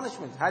 it is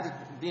punishment. Had it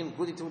been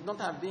good, it would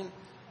not have been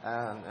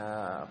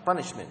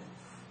punishment.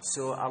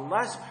 So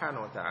Allah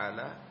subhanahu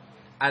wa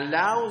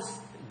ta'ala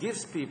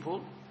gives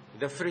people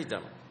the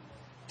freedom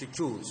to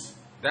choose.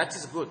 That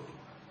is good.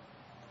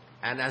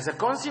 And as a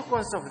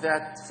consequence of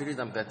that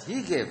freedom that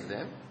He gave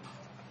them,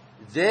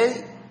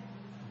 they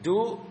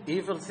do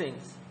evil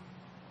things.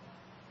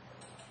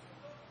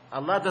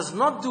 Allah does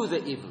not do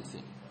the evil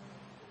thing.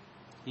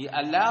 He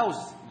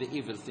allows the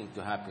evil thing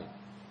to happen.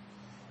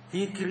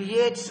 He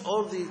creates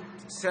all the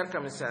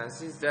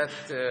circumstances that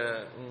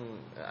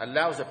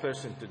allows a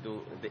person to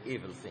do the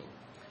evil thing.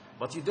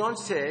 But you don't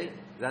say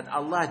that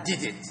Allah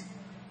did it.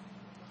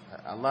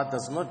 Allah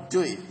does not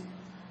do it.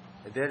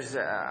 There's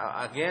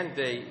again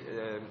they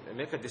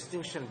make a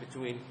distinction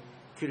between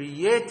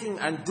creating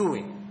and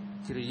doing.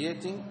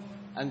 Creating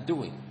and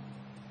doing.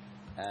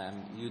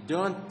 You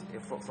don't,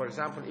 for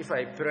example, if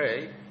I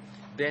pray,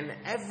 then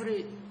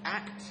every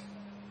act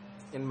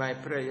in my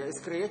prayer is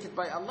created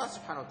by Allah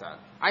subhanahu wa ta'ala.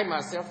 I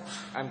myself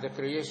am the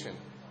creation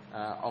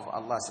of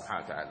Allah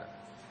subhanahu wa ta'ala.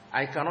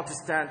 I cannot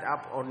stand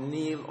up or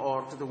kneel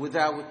or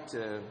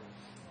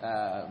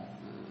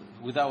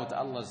without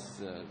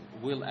Allah's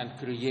will and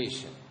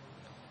creation.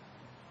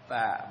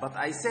 But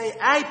I say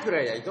I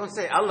pray, I don't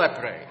say Allah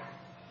pray.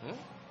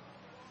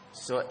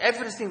 So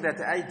everything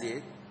that I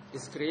did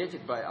is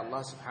created by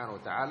Allah subhanahu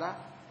wa ta'ala,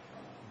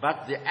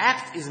 but the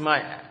act is my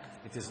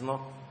act. It is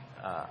not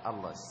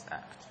Allah's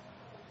act.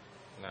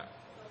 No.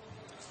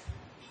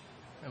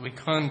 We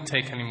can't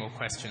take any more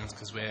questions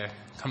because we're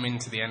coming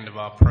to the end of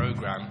our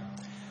program.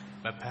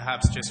 But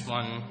perhaps just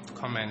one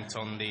comment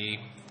on the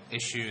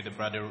issue the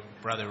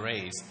brother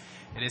raised.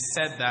 It is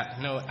said that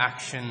no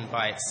action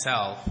by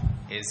itself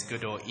is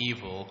good or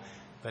evil,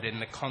 but in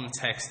the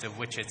context of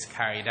which it's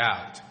carried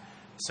out.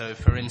 So,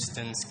 for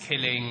instance,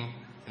 killing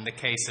in the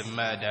case of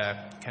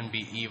murder can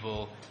be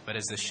evil, but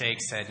as the Sheikh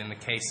said, in the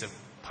case of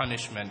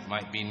punishment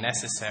might be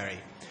necessary.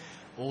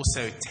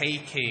 Also,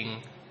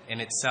 taking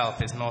in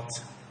itself is not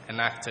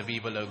an act of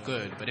evil or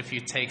good, but if you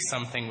take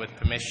something with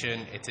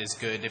permission, it is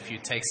good. If you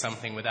take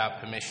something without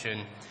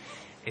permission,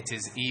 it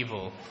is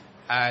evil.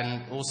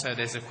 And also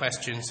there's the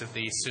questions of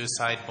the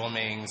suicide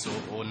bombings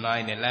or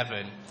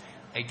 9/11.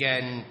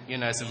 Again,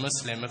 as a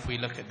Muslim, if we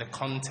look at the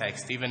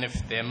context, even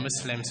if they're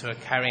Muslims who are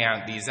carrying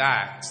out these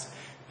acts,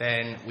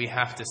 then we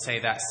have to say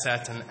that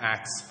certain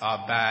acts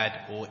are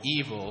bad or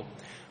evil.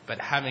 But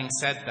having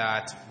said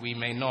that, we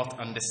may not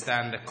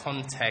understand the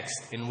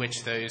context in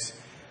which those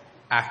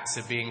acts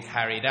are being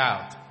carried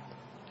out.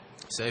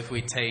 So if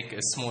we take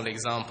a small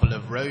example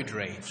of road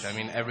rage,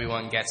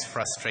 everyone gets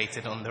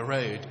frustrated on the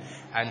road,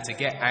 and to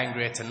get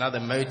angry at another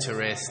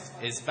motorist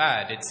is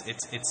bad,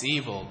 it's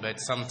evil,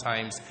 but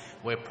sometimes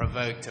we're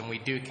provoked and we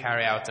do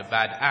carry out a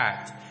bad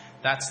act.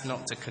 That's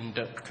not to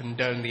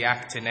condone the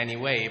act in any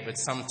way, but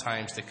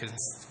sometimes the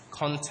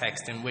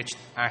context in which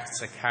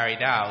acts are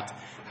carried out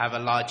have a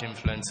large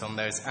influence on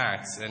those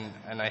acts,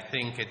 and I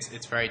think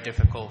it's very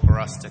difficult for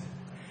us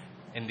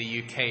in the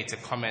UK to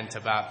comment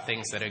about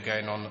things that are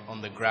going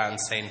on the ground,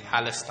 say in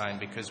Palestine,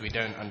 because we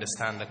don't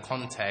understand the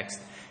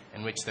context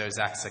in which those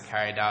acts are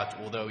carried out,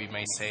 although we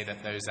may say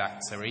that those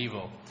acts are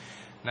evil.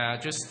 Now,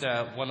 just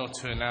one or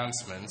two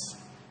announcements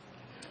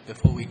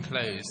before we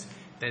close.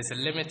 There's a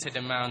limited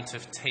amount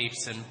of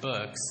tapes and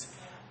books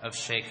of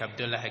Sheikh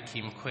Abdullah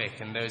Hakim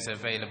Quick, and those are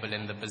available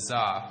in the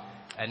bazaar,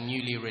 and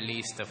newly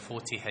released a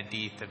 40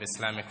 hadith of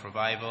Islamic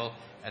revival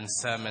and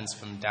sermons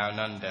from down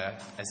under,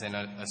 as in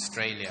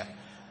Australia.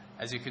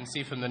 As you can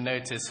see from the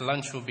notice,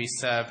 lunch will be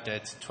served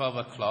at 12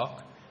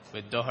 o'clock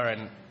with Doha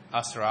and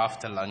Asr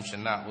after lunch,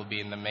 and that will be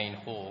in the main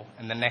hall.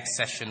 And the next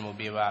session will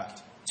be about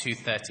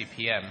 2:30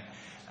 p.m.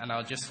 And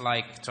I'll just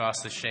like to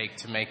ask the Sheikh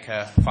to make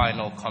a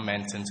final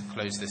comment and to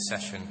close this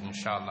session,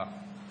 inshallah.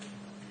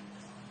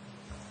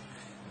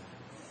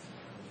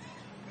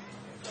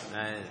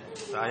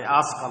 So I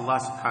ask Allah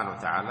subhanahu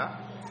wa ta'ala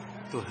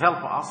to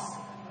help us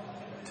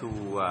to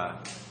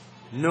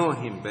know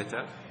Him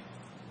better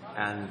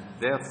and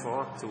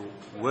therefore to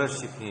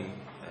worship Him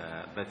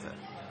better.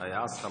 I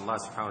ask Allah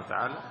subhanahu wa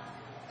ta'ala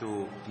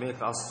to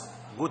make us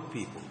good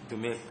people, to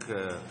make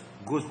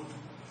good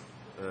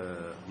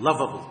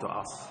lovable to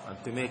us,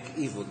 and to make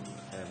evil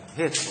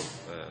hateful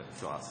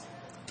to us.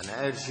 And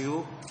I urge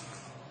you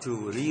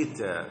to read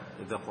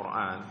the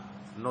Quran,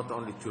 not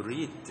only to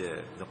read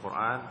the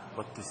Quran,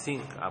 but to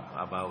think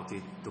about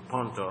it, to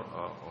ponder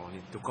on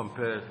it, to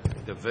compare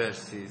the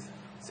verses,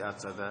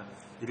 etc.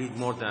 Read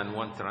more than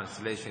one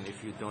translation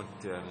if you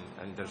don't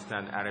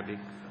understand Arabic.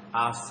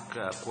 Ask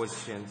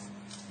questions.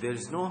 There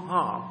is no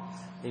harm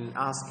in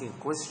asking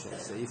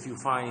questions. If you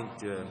find,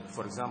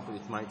 for example,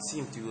 it might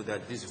seem to you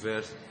that this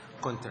verse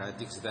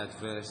contradicts that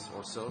verse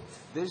or so,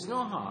 there is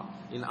no harm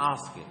in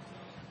asking.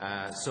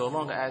 So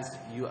long as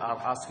you are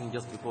asking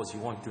just because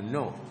you want to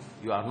know.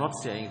 You are not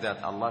saying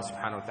that Allah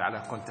subhanahu wa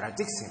ta'ala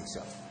contradicts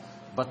Himself,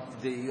 but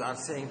you are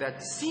saying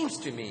that seems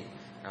to me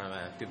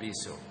to be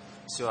so.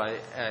 So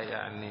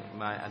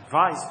my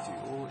advice to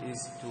you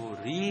is to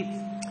read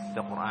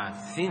the Quran,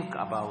 think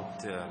about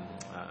the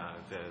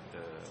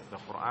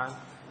Quran,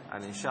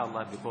 and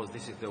inshallah, because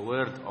this is the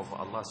word of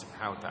Allah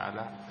subhanahu wa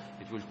ta'ala,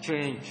 it will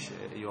change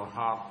your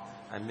heart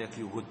and make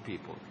you good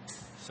people.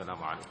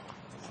 Assalamu alaikum.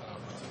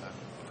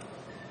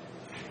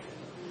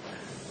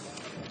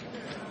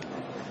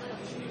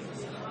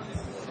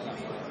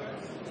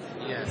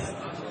 Yes.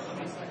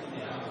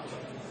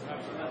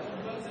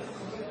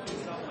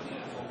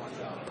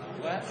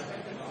 Where?